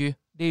hockey.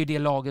 Det är ju det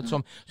laget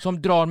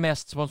som drar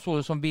mest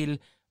sponsorer som vill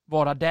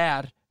vara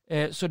där.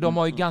 Så de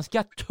har ju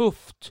ganska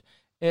tufft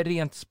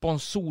rent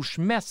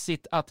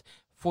sponsorsmässigt att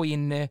få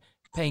in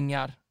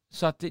pengar.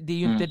 Så att det är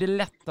ju inte det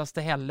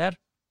lättaste heller.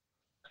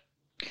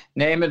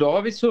 Nej, men då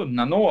har vi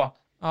Sunnanå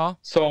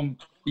som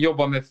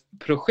jobbar med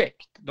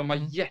projekt. De har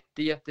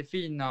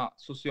jättefina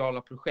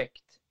sociala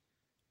projekt.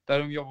 Där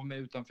de jobbar med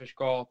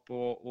utanförskap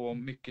och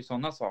mycket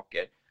sådana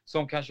saker.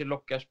 Som kanske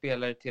lockar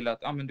spelare till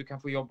att men du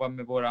kan få jobba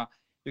med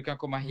du kan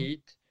komma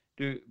hit.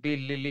 Du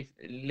billig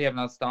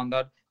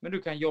levnadsstandard. Men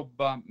du kan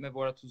jobba med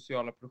våra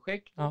sociala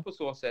projekt. Och på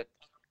så sätt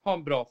ha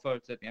en bra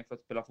förutsättning för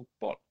att spela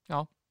fotboll.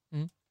 Ja.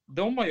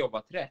 De har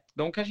jobbat rätt.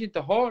 De kanske inte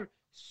har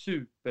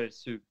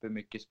super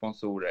mycket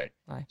sponsorer.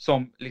 Nej.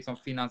 Som liksom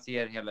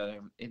finansierar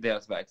hela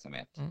deras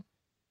verksamhet.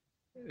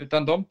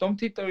 Utan de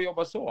tittar och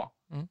jobbar så.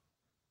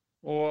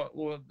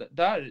 Och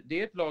där, det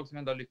är ett lag som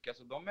ändå lyckas.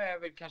 Och de är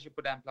väl kanske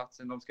på den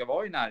platsen de ska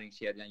vara i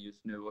näringskedjan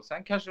just nu. Och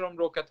sen kanske de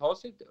råkar ta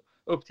sig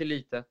upp till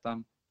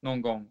elitettan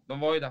någon gång. De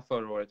var ju där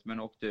förra året men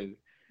åkte ur.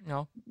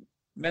 Ja.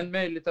 Men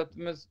möjligt att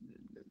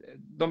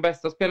de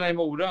bästa spelarna i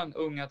Mora,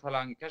 unga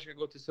talanger, kanske ska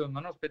gå till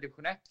Sunnarna och spela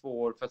division 1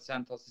 2 år för att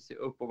sen ta sig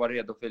upp och vara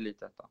redo för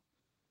elitettan.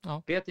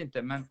 Ja. Vet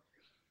inte, men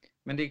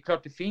det är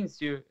klart det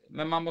finns ju.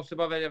 Men man måste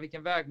bara välja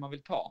vilken väg man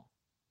vill ta.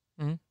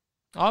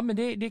 Ja, men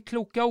det är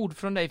kloka ord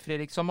från dig,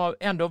 Fredrik, som har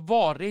ändå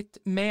varit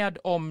med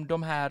om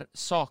de här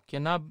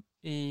sakerna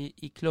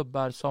i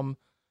klubbar som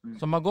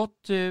har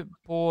gått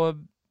på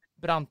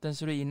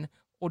brantens ruin,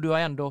 och du har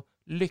ändå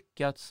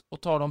lyckats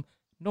att ta dem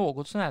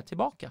något sån här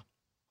tillbaka.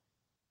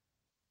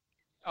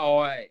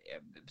 Ja,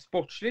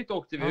 sportsligt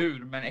åkte vi ur,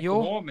 men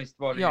ekonomiskt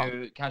var det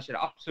ju kanske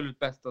det absolut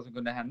bästa som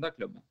kunde hända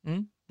klubben.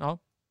 Ja.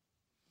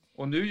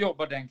 Och nu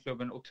jobbar den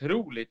klubben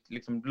otroligt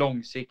liksom,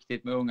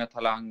 långsiktigt med unga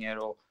talanger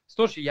och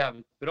står sig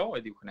jävligt bra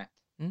i division 1.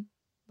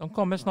 De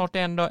kommer snart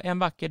en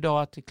vacker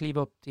dag att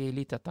kliva upp till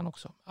elitettan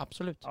också.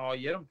 Absolut. Ja,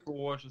 ge dem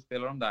 2 år så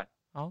spelar de där.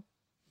 Ja.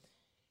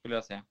 Skulle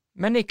jag säga.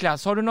 Men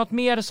Niklas, har du något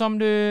mer som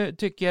du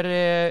tycker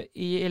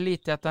i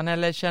Elitettan,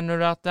 eller känner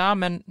du att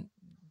men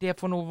det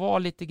får nog vara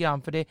lite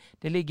grann, för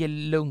det ligger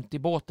lugnt i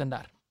båten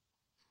där?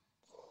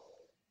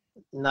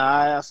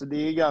 Nej, alltså det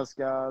är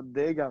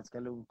ganska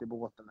lugnt i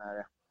båten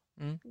här.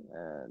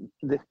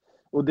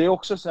 Och det är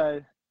också så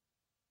här,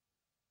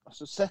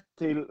 alltså sett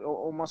till,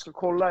 om man ska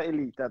kolla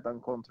Elitettan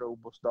kontra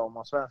OBOS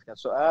damallsvenskan,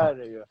 så är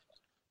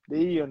det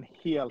är ju en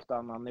helt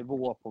annan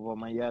nivå på vad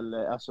man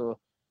gäller, alltså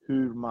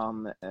hur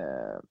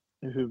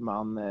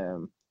man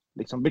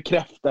liksom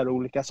bekräftar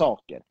olika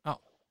saker. Ja.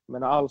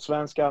 Men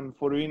allsvenskan,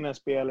 får du in en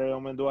spelare,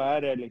 men då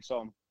är det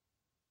liksom,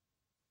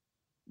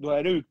 då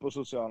är det ut på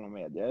sociala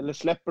medier. Eller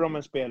släpper de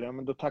en spelare,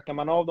 men då tackar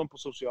man av dem på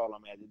sociala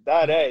medier.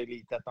 Där är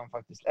Elitettan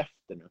faktiskt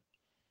efter nu.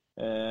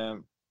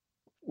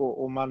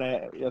 Och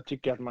jag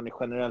tycker att man är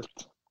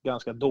generellt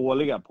ganska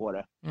dåliga på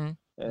det.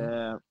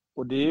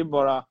 Och det är ju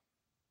bara,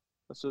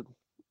 alltså,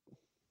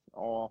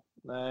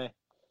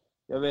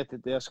 jag vet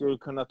inte, jag skulle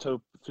kunna ta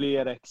upp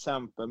fler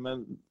exempel,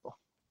 men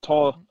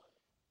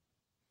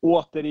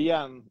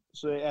återigen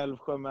så är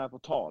Älvsjö med på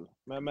tal.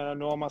 Men jag menar,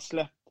 nu har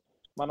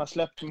man har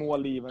släppt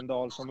Mål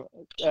Livendal, som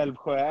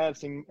Älvsjö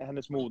är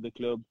hennes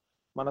moderklubb.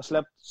 Man har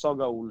släppt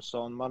Saga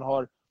Olsson, man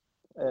har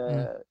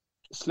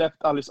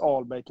släppt Alice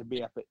Ahlberg till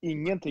BP.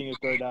 Ingenting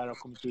utav det där har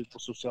kommit ut på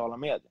sociala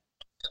medier.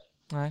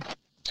 Nej.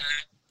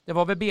 Det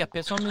var väl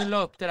BP som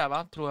la upp det där,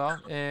 va? Tror jag.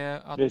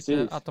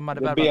 Precis. Att de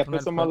hade det är BP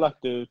som har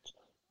lagt ut.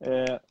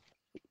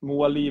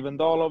 Mål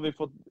Livendal har vi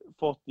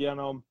fått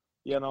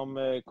genom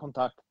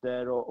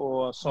kontakter,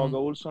 och Saga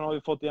Olsson har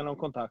vi fått genom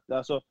kontakter.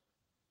 Alltså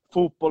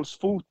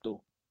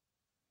fotbollsfoto.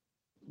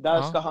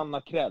 Där ska han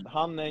ha cred.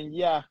 Han är en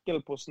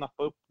jäkel på att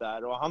snappa upp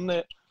där, och han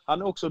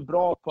är också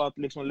bra på att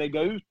liksom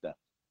lägga ut det.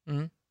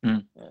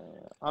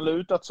 Han la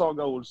ut att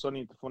Saga Olsson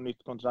inte får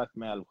nytt kontrakt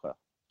med Älvsjö.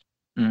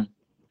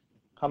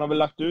 Han har väl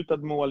lagt ut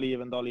att Mål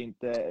Livendal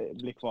inte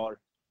blir kvar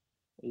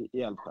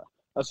i Älvsjö.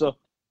 Alltså,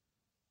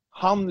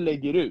 han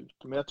lägger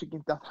ut, men jag tycker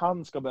inte att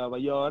han ska behöva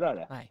göra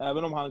det. Nej.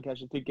 Även om han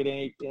kanske tycker det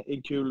är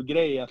en kul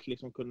grej att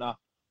liksom kunna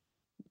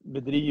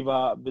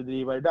bedriva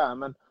det där.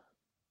 Men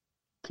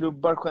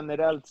klubbar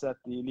generellt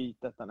sett i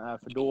Elitettan är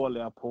för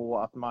dåliga på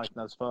att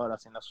marknadsföra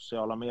sina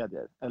sociala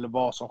medier. Eller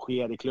vad som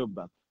sker i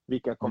klubben.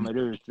 Vilka kommer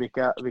ut,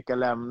 vilka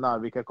lämnar,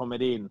 vilka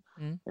kommer in.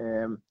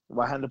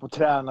 Vad händer på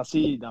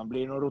tränarsidan?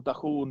 Blir det någon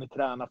rotation i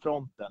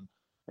tränarfronten?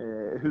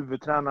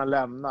 Huvudtränaren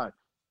lämnar.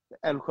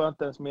 Älvsjö har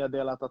inte ens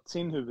meddelat att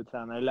sin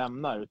huvudtränare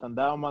lämnar, utan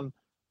där har man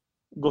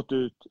gått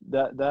ut,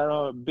 där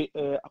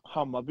har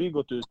Hammarby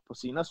gått ut på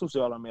sina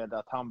sociala medier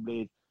att han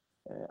blir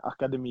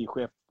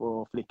akademichef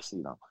på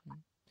flicksidan.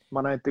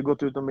 Man har inte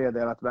gått ut och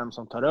meddelat vem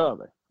som tar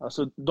över.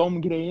 Alltså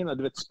de grejerna,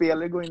 du vet,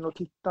 spelare går in och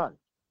tittar.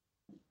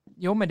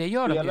 Jo, men det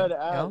gör de ju. Spelare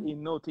är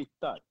inne och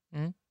tittar.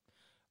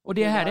 Och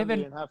det här är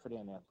väl, den här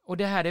föreningen. och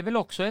det här är väl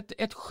också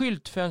ett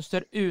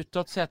skyltfönster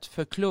utåt sett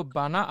för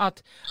klubbarna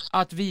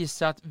att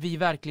visa att vi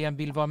verkligen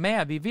vill vara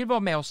med. Vi vill vara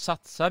med och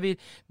satsa. Vi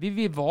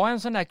vill vara en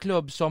sån där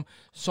klubb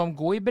som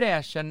går i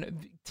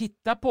bräschen.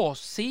 Titta på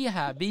oss, se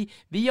här.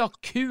 Vi har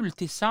kul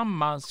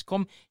tillsammans.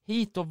 Kom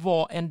hit och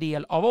var en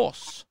del av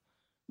oss.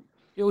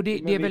 Jo,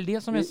 det är väl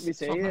det som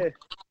är...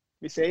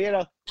 Vi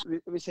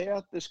säger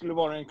att det skulle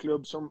vara en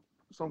klubb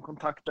som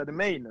kontaktade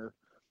mig nu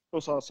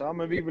och sa så här,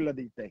 men vi vill ha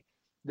dit dig.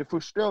 Det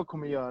första jag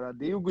kommer göra,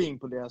 det är att gå in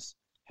på deras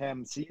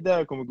hemsida,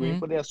 jag kommer gå in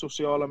på deras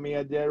sociala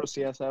medier och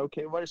se så här,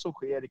 okej, vad är det som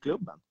sker i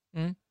klubben?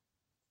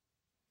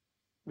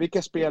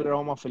 Vilka spelare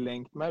har man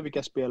förlängt med?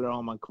 Vilka spelare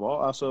har man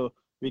kvar? Alltså,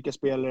 vilka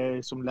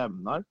spelare som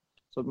lämnar?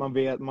 Så att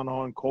man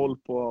har en koll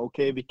på,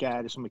 okej, vilka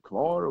är det som är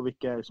kvar och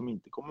vilka är det som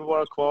inte kommer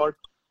vara kvar?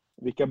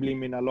 Vilka blir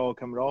mina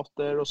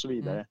lagkamrater och så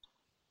vidare.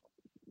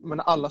 Men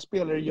alla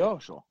spelare gör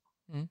så.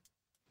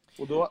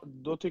 Och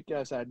då tycker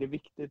jag så här, det är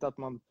viktigt att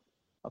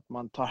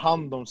man tar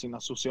hand om sina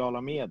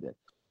sociala medier.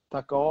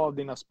 Tacka av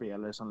dina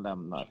spelare som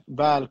lämnar.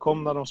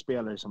 Välkomna de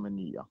spelare som är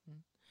nya.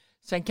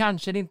 Sen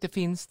kanske det inte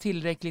finns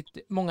tillräckligt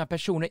många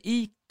personer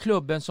i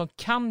klubben som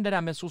kan det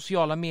där med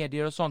sociala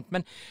medier och sånt.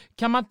 Men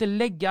kan man inte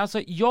lägga, alltså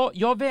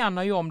jag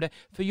värnar ju om det.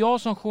 För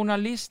jag som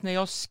journalist, när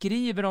jag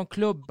skriver om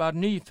klubbar,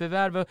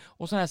 nyförvärv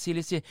och sådana här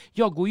silly,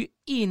 jag går ju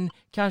in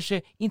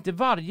kanske inte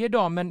varje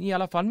dag, men i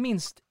alla fall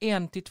minst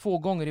 1 till 2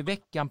 gånger i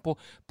veckan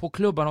på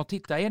klubbarna och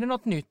tittar. Är det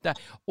något nytt där?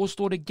 Och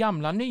står det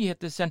gamla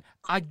nyheter sedan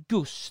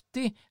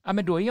augusti, ja,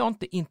 men då är jag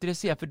inte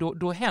intresserad, för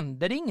då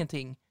händer det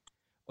ingenting.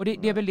 Och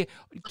det är väl det.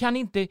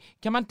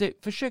 Kan man inte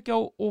försöka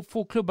att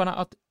få klubbarna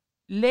att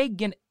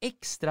lägga en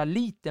extra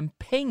liten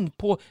peng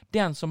på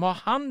den som har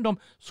hand om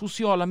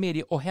sociala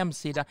medier och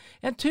hemsida?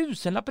 En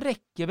 1000-lapp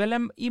räcker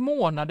väl i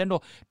månaden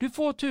då. Du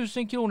får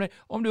 1000 kronor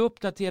om du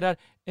uppdaterar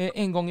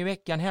en gång i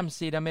veckan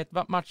hemsida med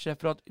ett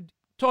matchreferat.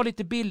 Ta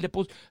lite bilder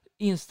på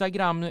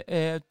Instagram,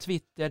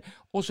 Twitter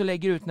och så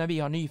lägger ut när vi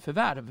har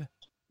nyförvärv.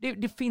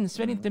 Det finns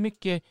väl inte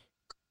mycket.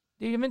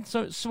 Det är väl inte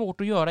så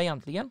svårt att göra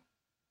egentligen.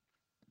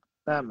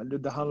 Nej,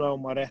 men det handlar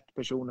om att ha rätt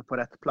personer på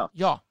rätt plats.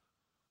 Ja.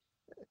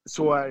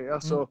 Så är det.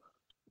 Alltså,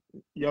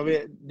 jag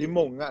vet, det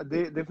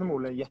är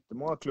förmodligen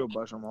jättemånga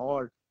klubbar som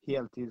har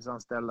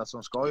heltidsanställda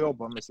som ska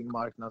jobba med sin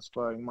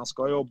marknadsföring. Man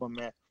ska jobba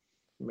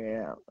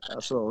med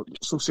alltså,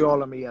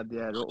 sociala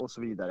medier och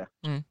så vidare.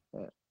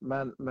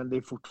 Men det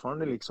är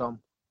fortfarande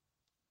liksom,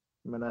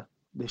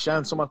 det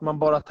känns som att man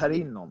bara tar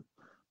in någon.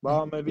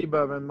 Ja, men vi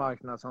behöver en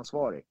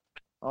marknadsansvarig.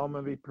 Ja,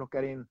 men vi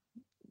plockar in,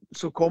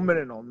 så kommer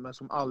det någon men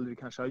som aldrig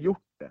kanske har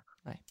gjort det.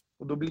 Nej.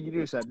 Och då blir det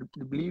ju så här,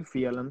 det blir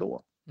fel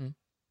ändå.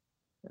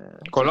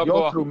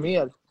 Kolla tror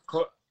mer.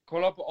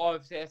 Kolla på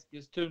AFC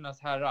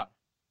Eskilstunas herrar.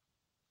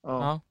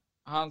 Ja.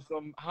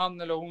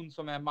 Han eller hon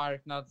som är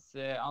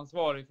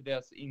marknadsansvarig för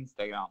deras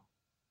Instagram.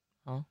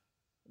 Ja.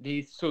 Det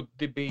är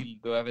suddig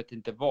bild och jag vet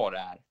inte vad det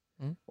är.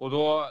 Och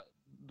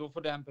då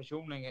får den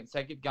personen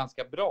säkert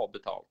ganska bra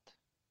betalt.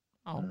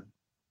 Ja.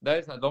 Det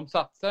är så här, de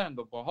satsar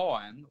ändå på att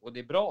ha en och det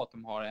är bra att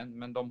de har en,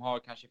 men de har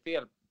kanske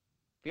fel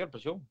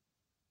person.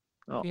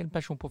 Ja. Fel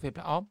person på fel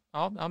plats.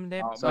 Men det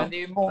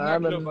är många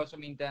klubbar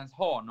som inte ens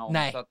har någon.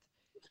 Nej. Så att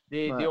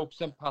det är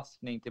också en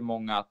passning till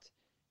många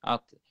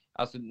att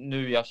alltså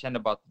nu jag känner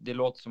bara att det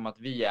låter som att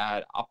vi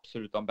är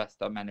absolut de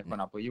bästa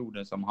människorna på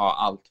jorden som har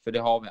allt, för det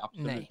har vi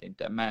absolut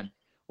inte. Men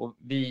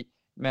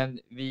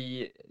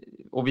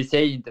vi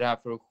säger inte det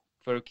här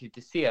för att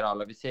kritisera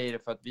alla. Vi säger det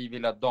för att vi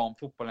vill att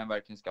damfotbollen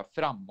verkligen ska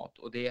framåt,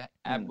 och det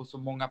är på så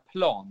många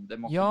plan det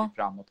måste bli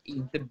framåt.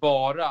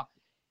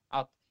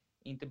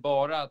 Inte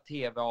bara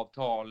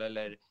tv-avtal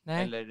eller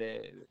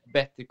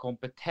bättre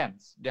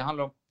kompetens. Det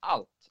handlar om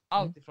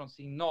allt ifrån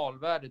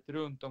signalvärdet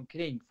runt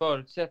omkring,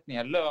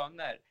 förutsättningar,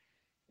 löner,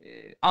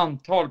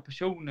 antal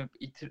personer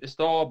i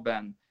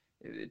staben,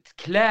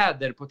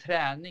 kläder på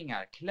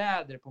träningar,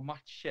 kläder på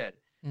matcher,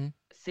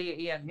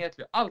 se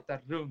enhetligt. Allt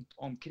där runt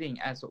omkring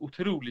är så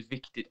otroligt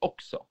viktigt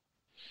också.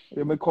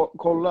 Ja, men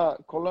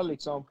kolla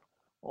liksom,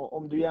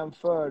 om du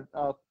jämför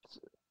att,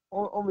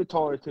 om vi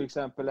tar till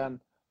exempel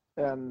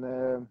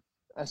en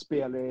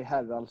spelare i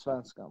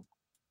herrallsvenskan.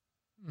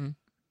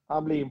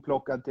 Han blir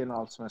inplockad till en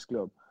allsvensk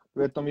klubb. Du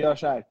vet, de gör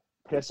så här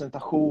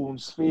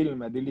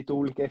presentationsfilmer, det är lite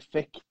olika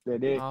effekter.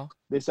 Det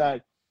är så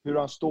här hur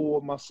han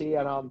står,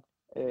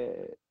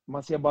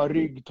 man ser bara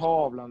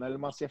ryggtavlan eller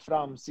man ser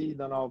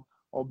framsidan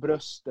av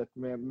bröstet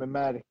med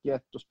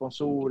märket och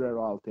sponsorer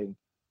och allting.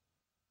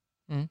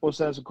 Och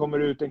sen så kommer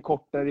det ut en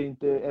kortare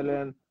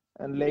eller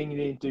en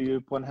längre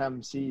intervju på en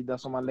hemsida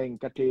som man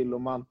länkar till,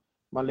 och man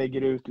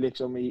lägger ut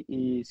liksom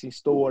i sin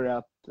story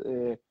att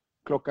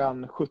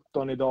klockan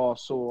 17 idag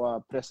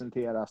så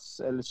presenteras,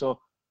 eller så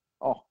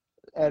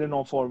är det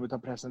någon form av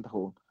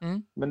presentation.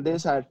 Men det är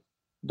så här,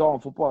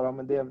 damfotboll,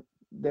 men det är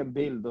en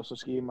bild och så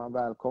skriver man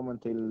välkommen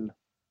till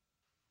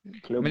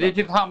klubben. Men det är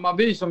typ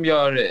Hammarby som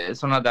gör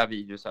såna där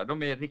videos här.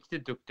 De är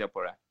riktigt duktiga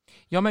på det.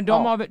 Ja, men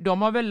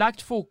de har väl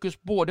lagt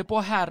fokus både på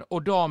herr-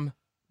 och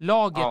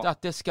damlaget,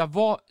 att det ska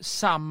vara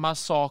samma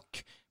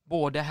sak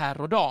både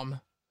herr och dam.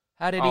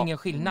 Här är det ingen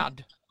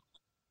skillnad.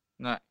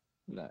 Nej.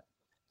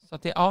 Så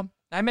att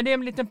nej, men det är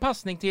en liten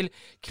passning till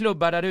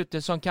klubbar där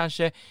ute som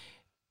kanske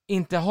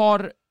inte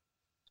har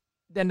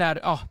den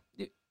där,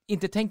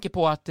 inte tänker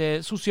på att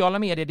sociala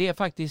medier, det är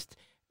faktiskt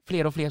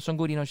fler och fler som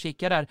går in och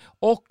kikar där.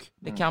 Och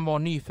det kan vara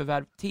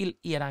nyförvärv till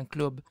eran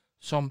klubb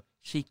som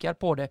kikar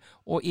på det.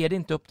 Och är det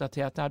inte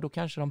uppdaterat, då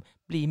kanske de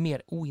blir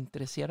mer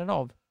ointresserade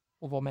av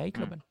att vara med i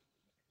klubben.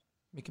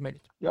 Mycket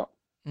möjligt. Ja.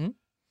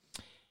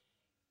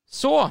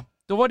 Så,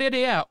 då var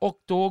det.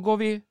 Och då går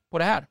vi på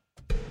det här.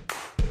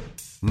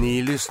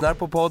 Ni lyssnar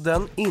på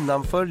podden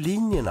Innanför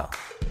linjerna.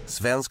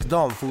 Svensk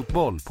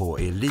damfotboll på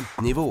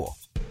elitnivå.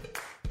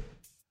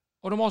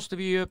 Och då måste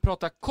vi ju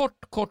prata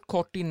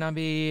kort innan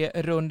vi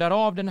rundar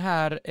av den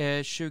här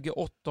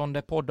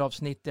 28:e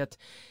poddavsnittet.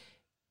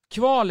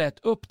 Kvalet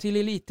upp till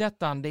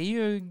elitettan, det är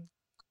ju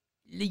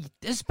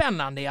lite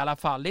spännande i alla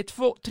fall. Det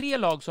är 3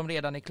 lag som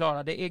redan är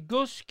klara. Det är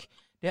GUSK,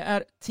 det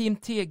är Team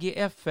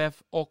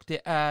TGFF och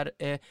det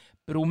är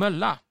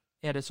Bromölla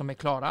är det som är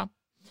klara.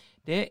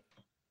 Det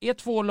är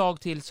 2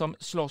 lag till som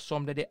slåss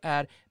om det. Det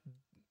är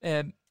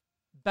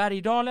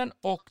Bergdalen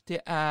och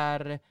det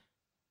är,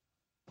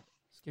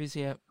 ska vi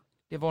se,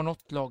 det var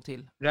något lag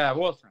till.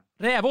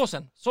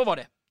 Rävåsen, så var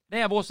det.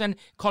 Rävåsen,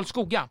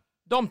 Karlskoga,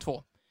 de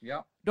 2.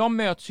 Ja. De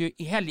möts ju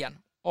i helgen.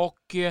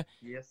 Och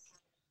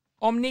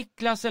om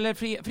Niklas eller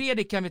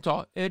Fredrik kan vi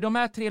ta. De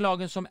här 3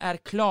 lagen som är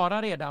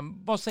klara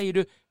redan. Vad säger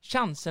du?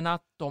 Chanserna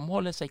att de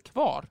håller sig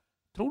kvar?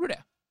 Tror du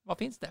det? Vad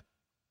finns det?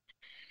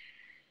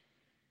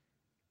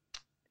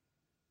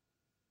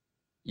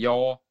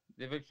 Ja,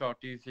 det är väl klart.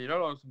 Det är ju 4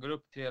 lag som går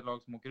upp, 3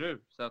 lag som åker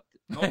ur. Så att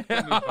något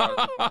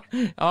kommer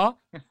vi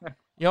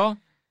Ja.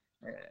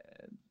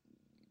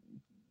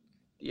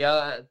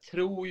 Jag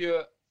tror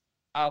ju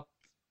att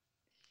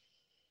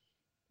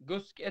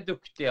GUSK är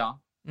duktiga.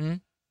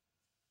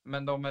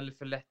 Men de är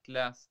för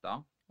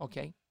lättlästa.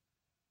 Okej.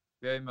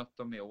 Vi har ju mött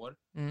dem i år.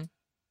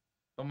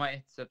 De har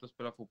ett sätt att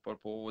spela fotboll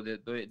på och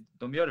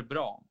de gör det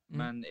bra.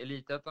 Men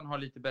elitettan har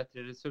lite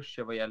bättre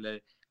resurser vad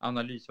gäller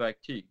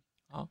analysverktyg.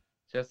 Ja.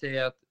 Så jag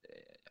säger att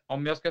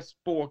om jag ska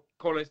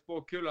kolla i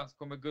spåkulan så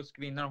kommer GUSK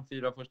vinna de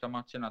 4 första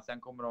matcherna.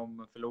 Sen kommer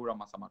de förlora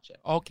massa matcher.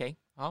 Okej.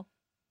 Ja.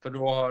 För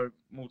då har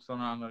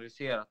motståndarna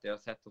analyserat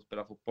deras sätt att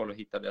spela fotboll och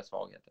hittat deras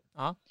svagheter.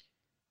 Ja.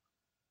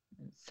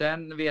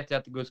 Sen vet jag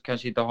att Gus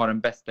kanske inte har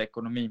den bästa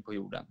ekonomin på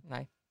jorden.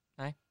 Nej.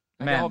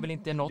 Men det har väl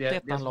inte något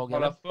ettanlag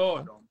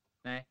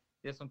eller?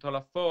 Det som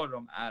talar för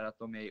dem är att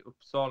de är i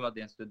Uppsala, det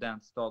är en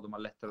studentstad, de har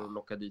lättare att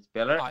locka dit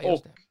spelare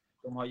och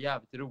de har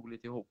jävligt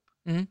roligt ihop.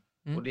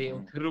 Och det är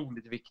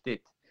otroligt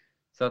viktigt.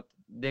 Så att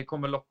det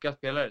kommer locka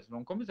spelare, så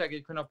de kommer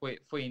säkert kunna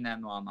få in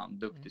en och annan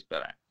duktig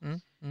spelare.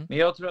 Men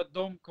jag tror att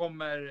de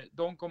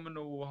kommer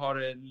nog ha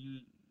det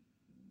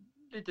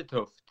lite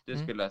tufft, det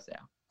skulle jag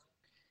säga.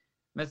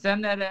 Men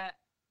sen är det...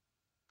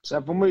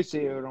 Sen får man ju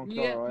se hur de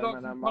klarar. Jag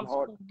menar, man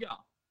har...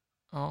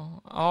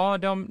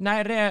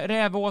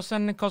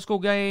 Rävåsen,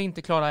 Karlskoga är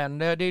inte klara än.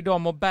 Det är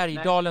de och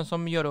Bergdalen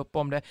som gör upp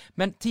om det.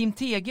 Men Team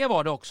TG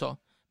var det också.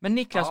 Men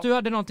Niklas, du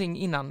hade någonting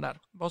innan där.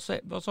 Vad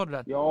sa du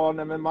där? Ja,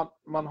 nej, men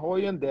man har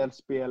ju en del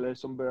spelare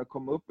som börjar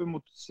komma upp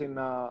emot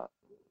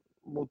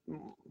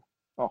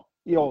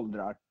i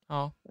åldrar.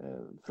 Ja.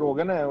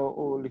 Frågan är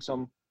och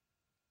liksom,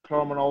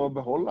 klarar man av att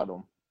behålla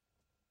dem?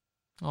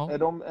 Ja.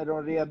 Är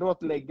de redo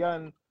att lägga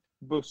en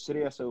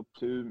bussresa upp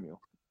till Umeå?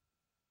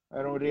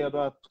 Är de redo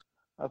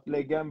att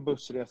lägga en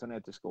bussresa ner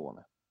till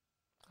Skåne?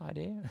 Ja,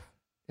 det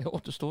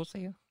återstår att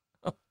se.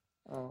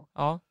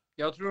 Ja.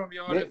 Jag tror de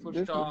gör det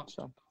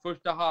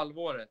första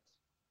halvåret.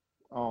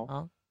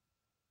 Ja.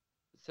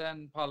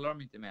 Sen pallar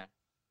de inte mer.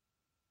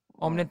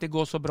 Om det inte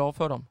går så bra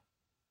för dem.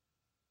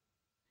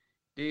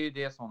 Det är ju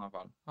det i sådana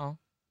fall. Ja.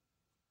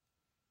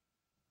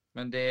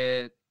 Men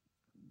det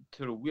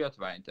tror jag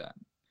tyvärr inte.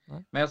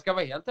 Nej. Men jag ska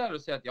vara helt ärlig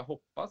och säga att jag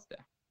hoppas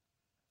det.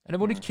 Det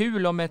vore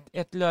kul om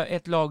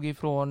ett lag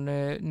ifrån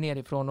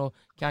nerifrån och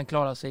kan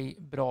klara sig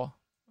bra.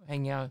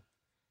 Hänga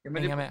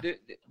med.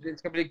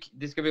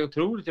 Det ska bli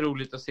otroligt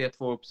roligt att se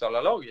 2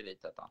 Uppsala-lag i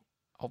Elitettan.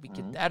 Ja,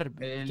 vilket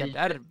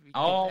derby.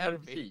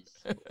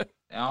 Precis.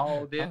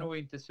 Ja, och det är nog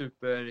inte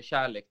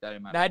superkärlek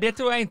däremellan. Nej, det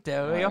tror jag inte.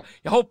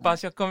 Jag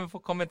hoppas jag kommer få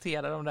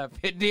kommentera dem där.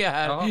 För det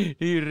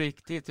är ju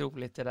riktigt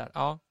roligt det där.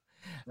 Ja.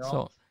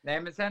 Så.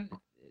 Nej, men sen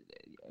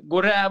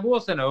går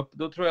Rävåsen upp,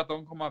 då tror jag att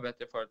de kommer ha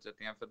bättre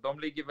förutsättningar. För de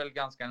ligger väl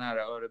ganska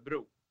nära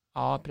Örebro.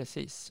 Ja,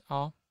 precis.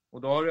 Ja.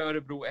 Och då har du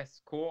Örebro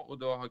SK och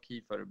då har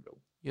KIF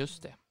Örebro.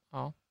 Just det.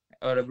 Ja.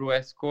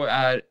 Örebro SK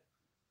är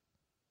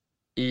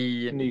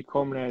i...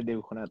 Nykomlingar i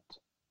division 1.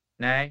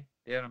 Nej,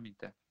 det är de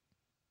inte.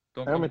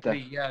 De kom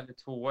 3 eller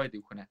 2 i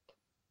division 1.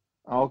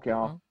 Ja,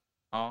 okej.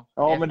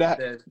 Ja, men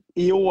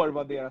i år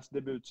var deras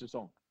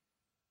debutsäsong,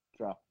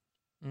 tror jag.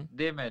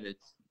 Det är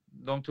möjligt.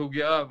 De tog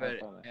ju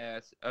över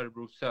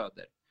Örebro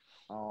Söder.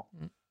 Ja.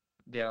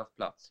 Deras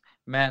plats.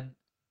 Men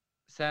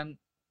sen...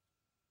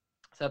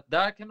 Så att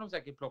där kan de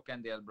säkert plocka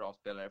en del bra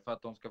spelare för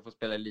att de ska få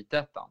spela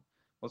Elitettan.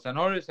 Och sen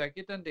har du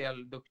säkert en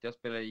del duktiga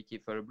spelare i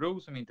KIF Örebro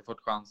som inte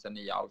fått chansen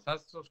i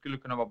Allsvenskan som skulle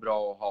kunna vara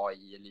bra att ha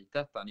i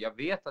Elitettan. Jag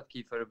vet att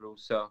KIF Örebro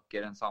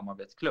söker en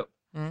samarbetsklubb.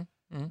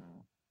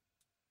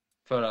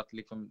 För att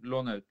liksom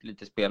låna ut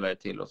lite spelare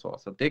till och så.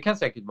 Så det kan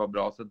säkert vara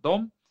bra. Så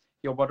att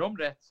jobbar de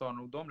rätt så har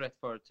nog de rätt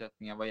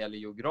förutsättningar vad gäller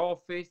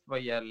geografiskt,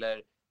 vad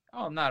gäller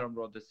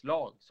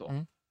närområdeslag.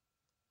 Så.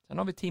 Sen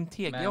har vi Team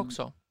TG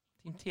också.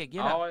 Team TG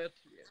där. Ja,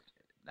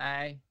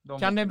 nej.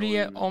 Kan det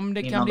bli, om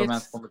det kan bli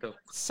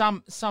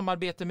ett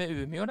samarbete med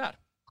Umeå där?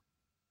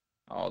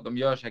 Ja, de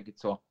gör säkert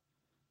så.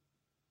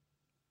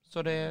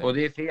 Och det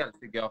är fel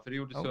tycker jag, för det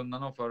gjorde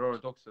Sunnanå förra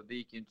året också. Det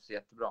gick ju inte så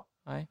jättebra.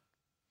 Nej.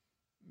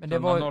 Men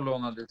Sunnanå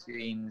lånades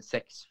ju in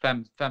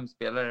 5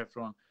 spelare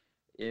från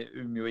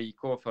Umeå IK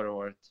förra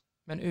året.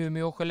 Men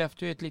Umeå och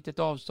Skellefteå är ett litet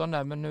avstånd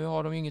där, men nu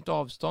har de ju inget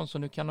avstånd så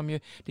nu kan de ju,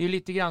 det är ju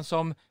lite grann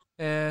som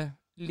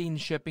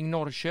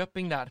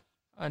Linköping-Norrköping där,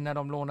 när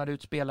de lånade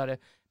ut spelare.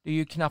 Det är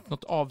ju knappt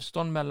något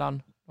avstånd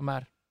mellan de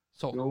här.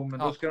 Så. Jo, men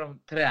då ska de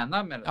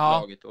träna med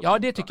laget. Ja,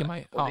 det tycker man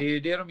ju. Och det är ju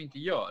det de inte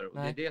gör. Och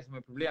det är det som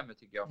är problemet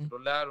tycker jag. För då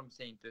lär de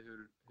sig inte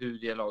hur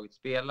det laget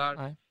spelar.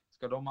 Nej.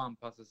 Ska de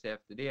anpassa sig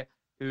efter det?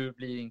 Hur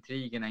blir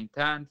intrigerna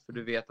internt? För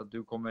du vet att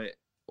du kommer,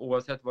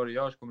 oavsett vad du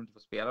gör så kommer du inte få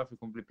spela. För du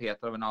kommer bli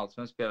petad av en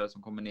allsvensk spelare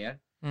som kommer ner.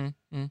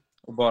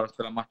 Och bara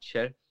spela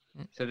matcher.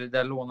 Så det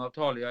där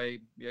låneavtal, jag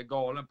är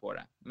galen på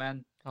det.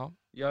 Men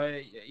jag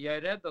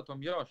är rädd att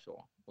de gör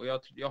så. Och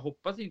jag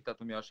hoppas inte att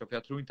de gör så, för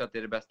jag tror inte att det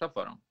är det bästa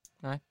för dem.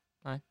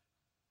 Nej.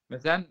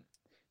 Men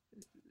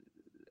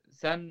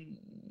sen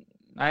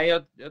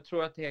jag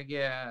tror att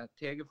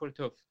TG får det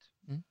tufft.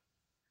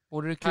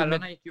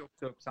 Herrarna gick ju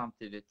också upp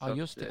samtidigt. Ja,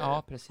 just det.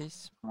 Ja,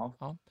 precis.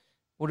 Ja.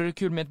 Vore det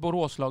kul med ett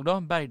Boråslag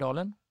då?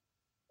 Bergdalen?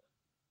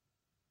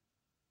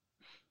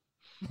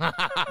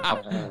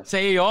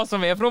 Säger jag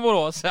som är från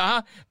Borås.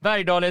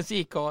 Bergdalens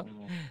IK.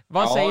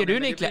 Vad säger du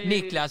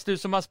Niklas? Du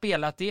som har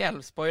spelat i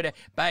Älvsborg.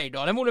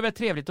 Bergdalen vore väl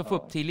trevligt att få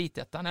upp till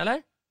Elitettan,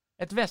 eller?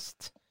 Ett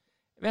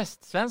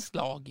västsvenskt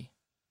lag.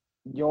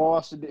 Ja,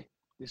 alltså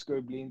det ska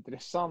ju bli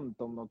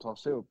intressant om de tar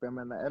sig upp. Jag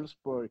menar,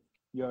 Älvsborg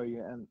gör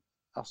ju en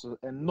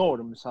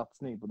enorm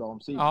satsning på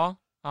damsidan.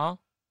 Ja.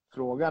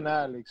 Frågan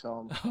är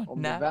liksom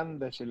om det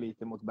vänder sig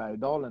lite mot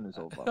Bergdalen i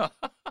så fall.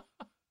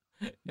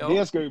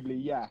 Det ska ju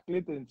bli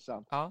jäkligt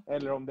intressant.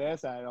 Eller om det är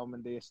så här,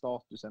 men det är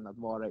statusen att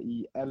vara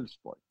i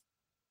Älvsborg.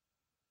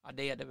 Ja,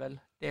 det är det väl.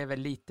 Det är väl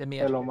lite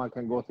mer. Eller om man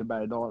kan gå till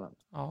Bergdalen.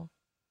 Ja.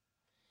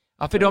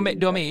 Ja, för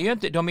de är ju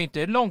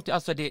inte långt,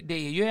 alltså det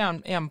är ju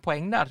en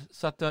poäng där,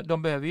 så att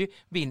de behöver ju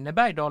vinna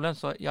Bergdalen,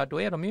 så ja,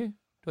 då är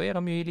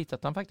de ju i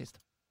Elitettan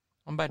faktiskt.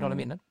 Om Bergdalen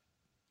vinner.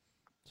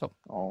 Så.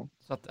 Ja.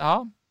 Så att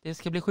ja, det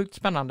ska bli sjukt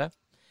spännande.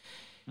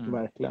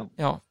 Verkligen.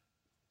 Ja.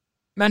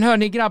 Men hör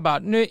ni grabbar,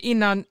 nu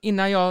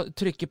innan jag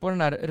trycker på den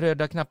där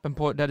röda knappen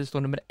på där det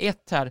står nummer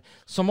 1 här,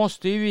 så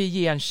måste ju vi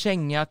ge en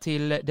känga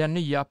till den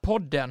nya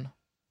podden.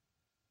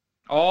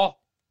 Ja.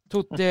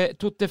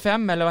 Totte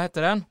 5, eller vad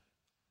heter den?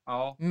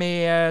 Ja.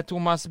 Med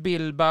Thomas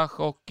Billbach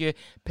och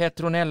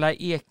Petronella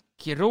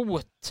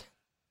Ekroth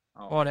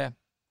var det.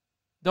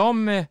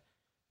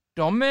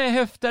 De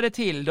höftade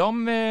till.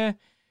 De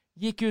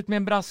gick ut med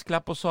en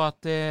brasklapp och sa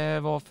att det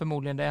var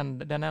förmodligen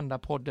den enda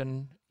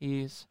podden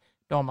i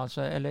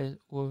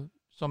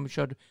som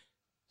körde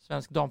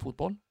svensk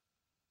damfotboll.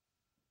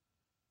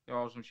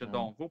 Ja, som kör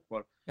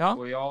damfotboll. Ja.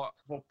 Och jag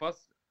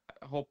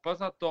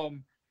hoppas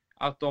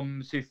att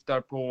de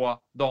syftar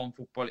på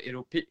damfotboll,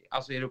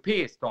 alltså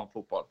europeisk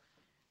damfotboll.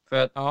 För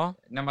att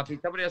när man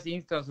tittar på deras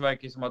Instagram så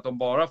verkar det som att de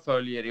bara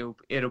följer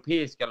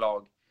europeiska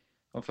lag.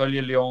 De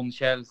följer Lyon,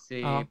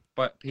 Chelsea,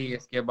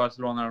 PSG,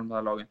 Barcelona och de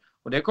här lagen.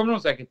 Och det kommer de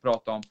säkert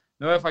prata om.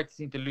 Nu har jag faktiskt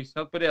inte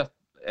lyssnat på deras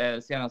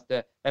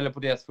på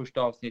deras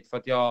första avsnitt, för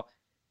att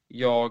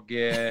jag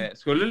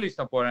skulle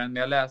lyssna på den,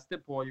 men jag läste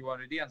på Johan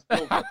Rydéns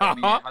blogg att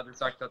de hade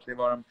sagt att det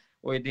var de,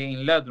 och det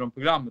inledde de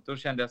programmet. Då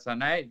kände jag så här: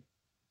 nej,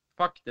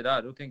 fuck det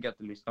där, då tänker jag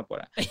inte lyssna på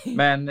det.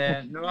 Men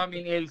nu har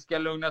min ilska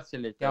lugnat sig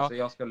lite, så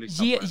jag ska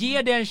lyssna på det.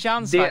 Ge det en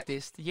chans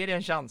faktiskt. Ge det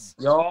en chans.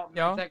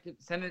 Ja.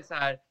 Säkert, sen är det så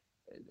här,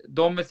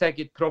 de är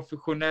säkert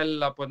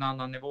professionella på en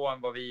annan nivå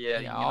än vad vi är,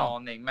 ingen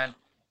aning. Men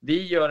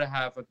vi gör det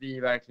här för att vi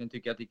verkligen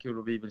tycker att det är kul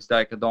och vi vill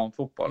stärka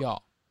damfotboll.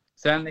 Ja.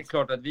 Sen är det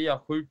klart att vi har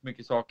sjukt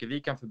mycket saker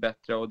vi kan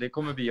förbättra, och det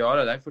kommer vi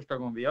göra. Det är första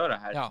gången vi gör det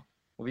här. Ja.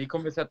 Och vi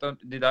kommer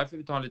det är därför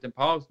vi tar en liten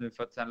paus nu,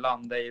 för att sen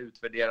landa i,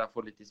 utvärdera,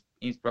 få lite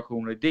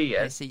inspiration och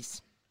idéer.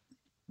 Precis.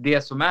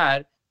 Det som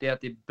är, det är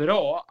att det är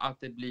bra att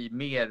det blir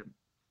mer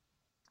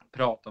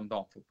prat om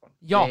damfotboll.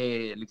 Ja. Det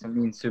är liksom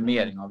min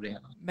summering av det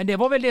hela. Men det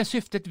var väl det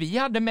syftet vi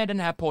hade med den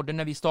här podden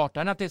när vi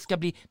startade, att det ska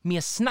bli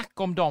mer snack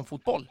om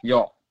damfotboll.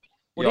 Ja.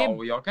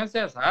 Och jag kan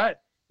säga så här.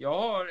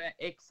 Jag har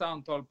x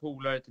antal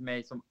polare till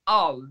mig som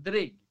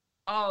aldrig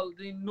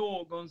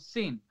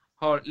någonsin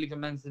har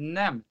liksom ens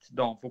nämnt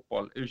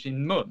damfotboll ur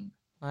sin mun.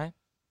 Nej.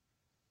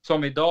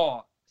 Som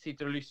idag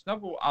sitter och lyssnar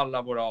på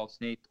alla våra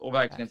avsnitt och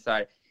verkligen så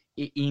här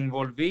är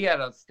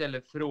involverad,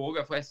 ställer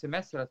frågor, får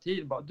sms hela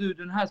tiden. Bara, du,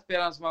 den här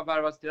spelaren som har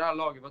värvats till det här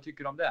laget, vad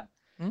tycker du om den?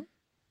 Mm.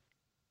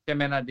 Jag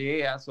menar,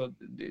 det är alltså,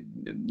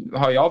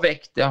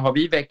 har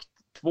vi väckt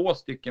 2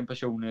 stycken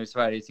personer i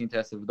Sveriges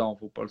intresse för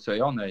damfotboll, så är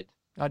jag nöjd.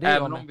 Ja,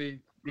 även om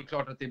det är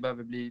klart att det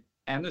behöver bli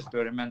ännu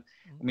större, men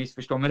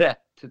missförstå mig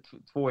rätt,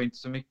 2 är inte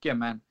så mycket,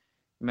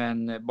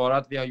 men bara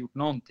att vi har gjort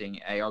någonting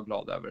är jag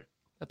glad över.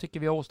 Jag tycker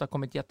vi har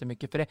åstadkommit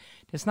jättemycket, för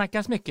det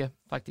snackas mycket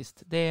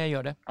faktiskt. Det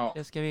gör det. Ja.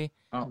 Det ska vi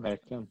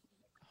verkligen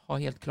ha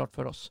helt klart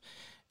för oss.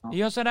 Vi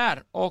gör så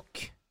där, och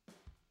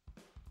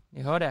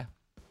ni hör det.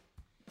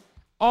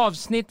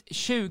 Avsnitt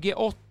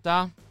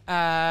 28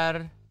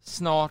 är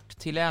snart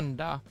till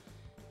ända.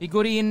 Vi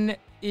går in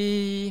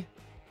i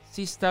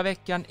sista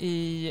veckan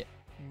i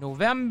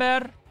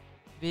november.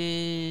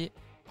 Vi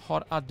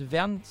har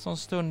advent som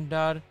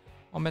stundar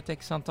om ett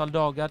x antal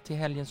dagar till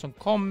helgen som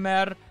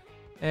kommer.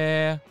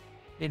 Är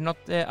det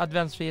något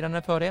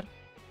adventsfirande för er?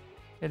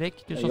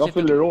 Fredrik, du som jag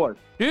fyller år.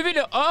 Du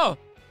vill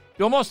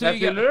då måste vi...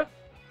 När fyller du?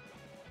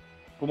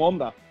 På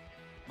måndag.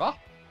 Va?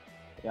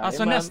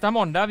 Alltså nästa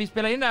måndag. Vi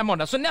spelar in det här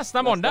måndag. Så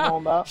nästa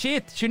måndag.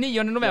 Shit,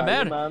 29 november.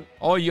 Jajamän.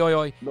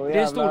 Oj.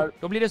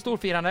 Då blir det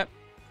storfirande.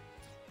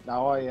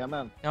 Ja,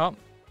 jajamän. Ja.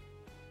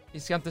 Vi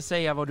ska inte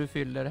säga vad du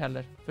fyller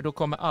heller, för då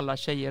kommer alla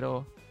tjejer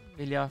att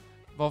vilja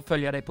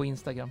följa dig på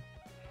Instagram.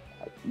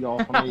 Jag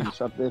har familj,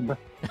 så att det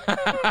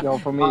jag har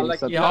familj,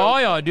 så att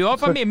ja, du har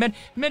familj,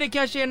 men det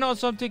kanske är någon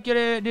som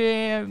tycker det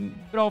är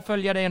bra att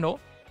följa dig ändå.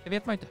 Det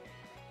vet man inte.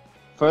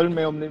 Följ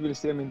mig om ni vill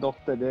se min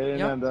dotter. Det är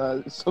den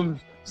enda som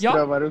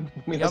strövar runt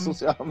på mina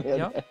sociala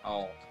medier.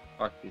 Ja,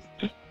 faktiskt.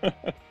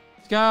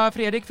 Ska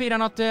Fredrik fira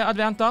något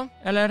advent då?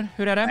 Eller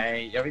hur är det?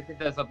 Nej, jag vet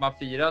inte ens att man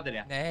firade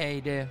det.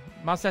 Nej,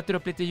 man sätter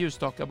upp lite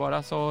ljusstakar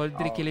bara, så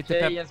dricker lite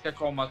tjejen ska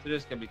komma, så det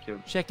ska bli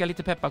kul. Käka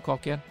lite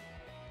pepparkakor.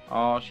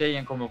 Ja,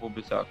 tjejen kommer på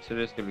besök, så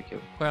det ska bli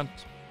kul.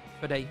 Skönt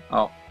för dig.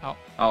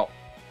 Ja.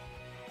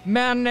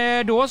 Men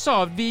då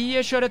så,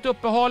 vi kör ett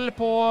uppehåll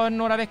på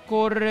några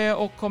veckor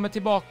och kommer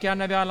tillbaka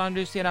när vi har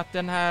analyserat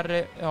den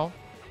här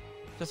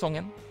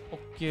säsongen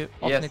och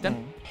avsnitten.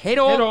 Yes. Hej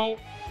då!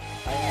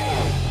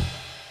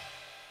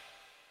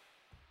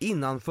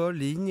 Innanför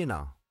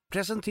linjerna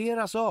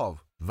presenteras av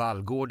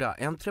Vallgårda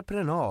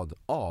Entreprenad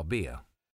AB.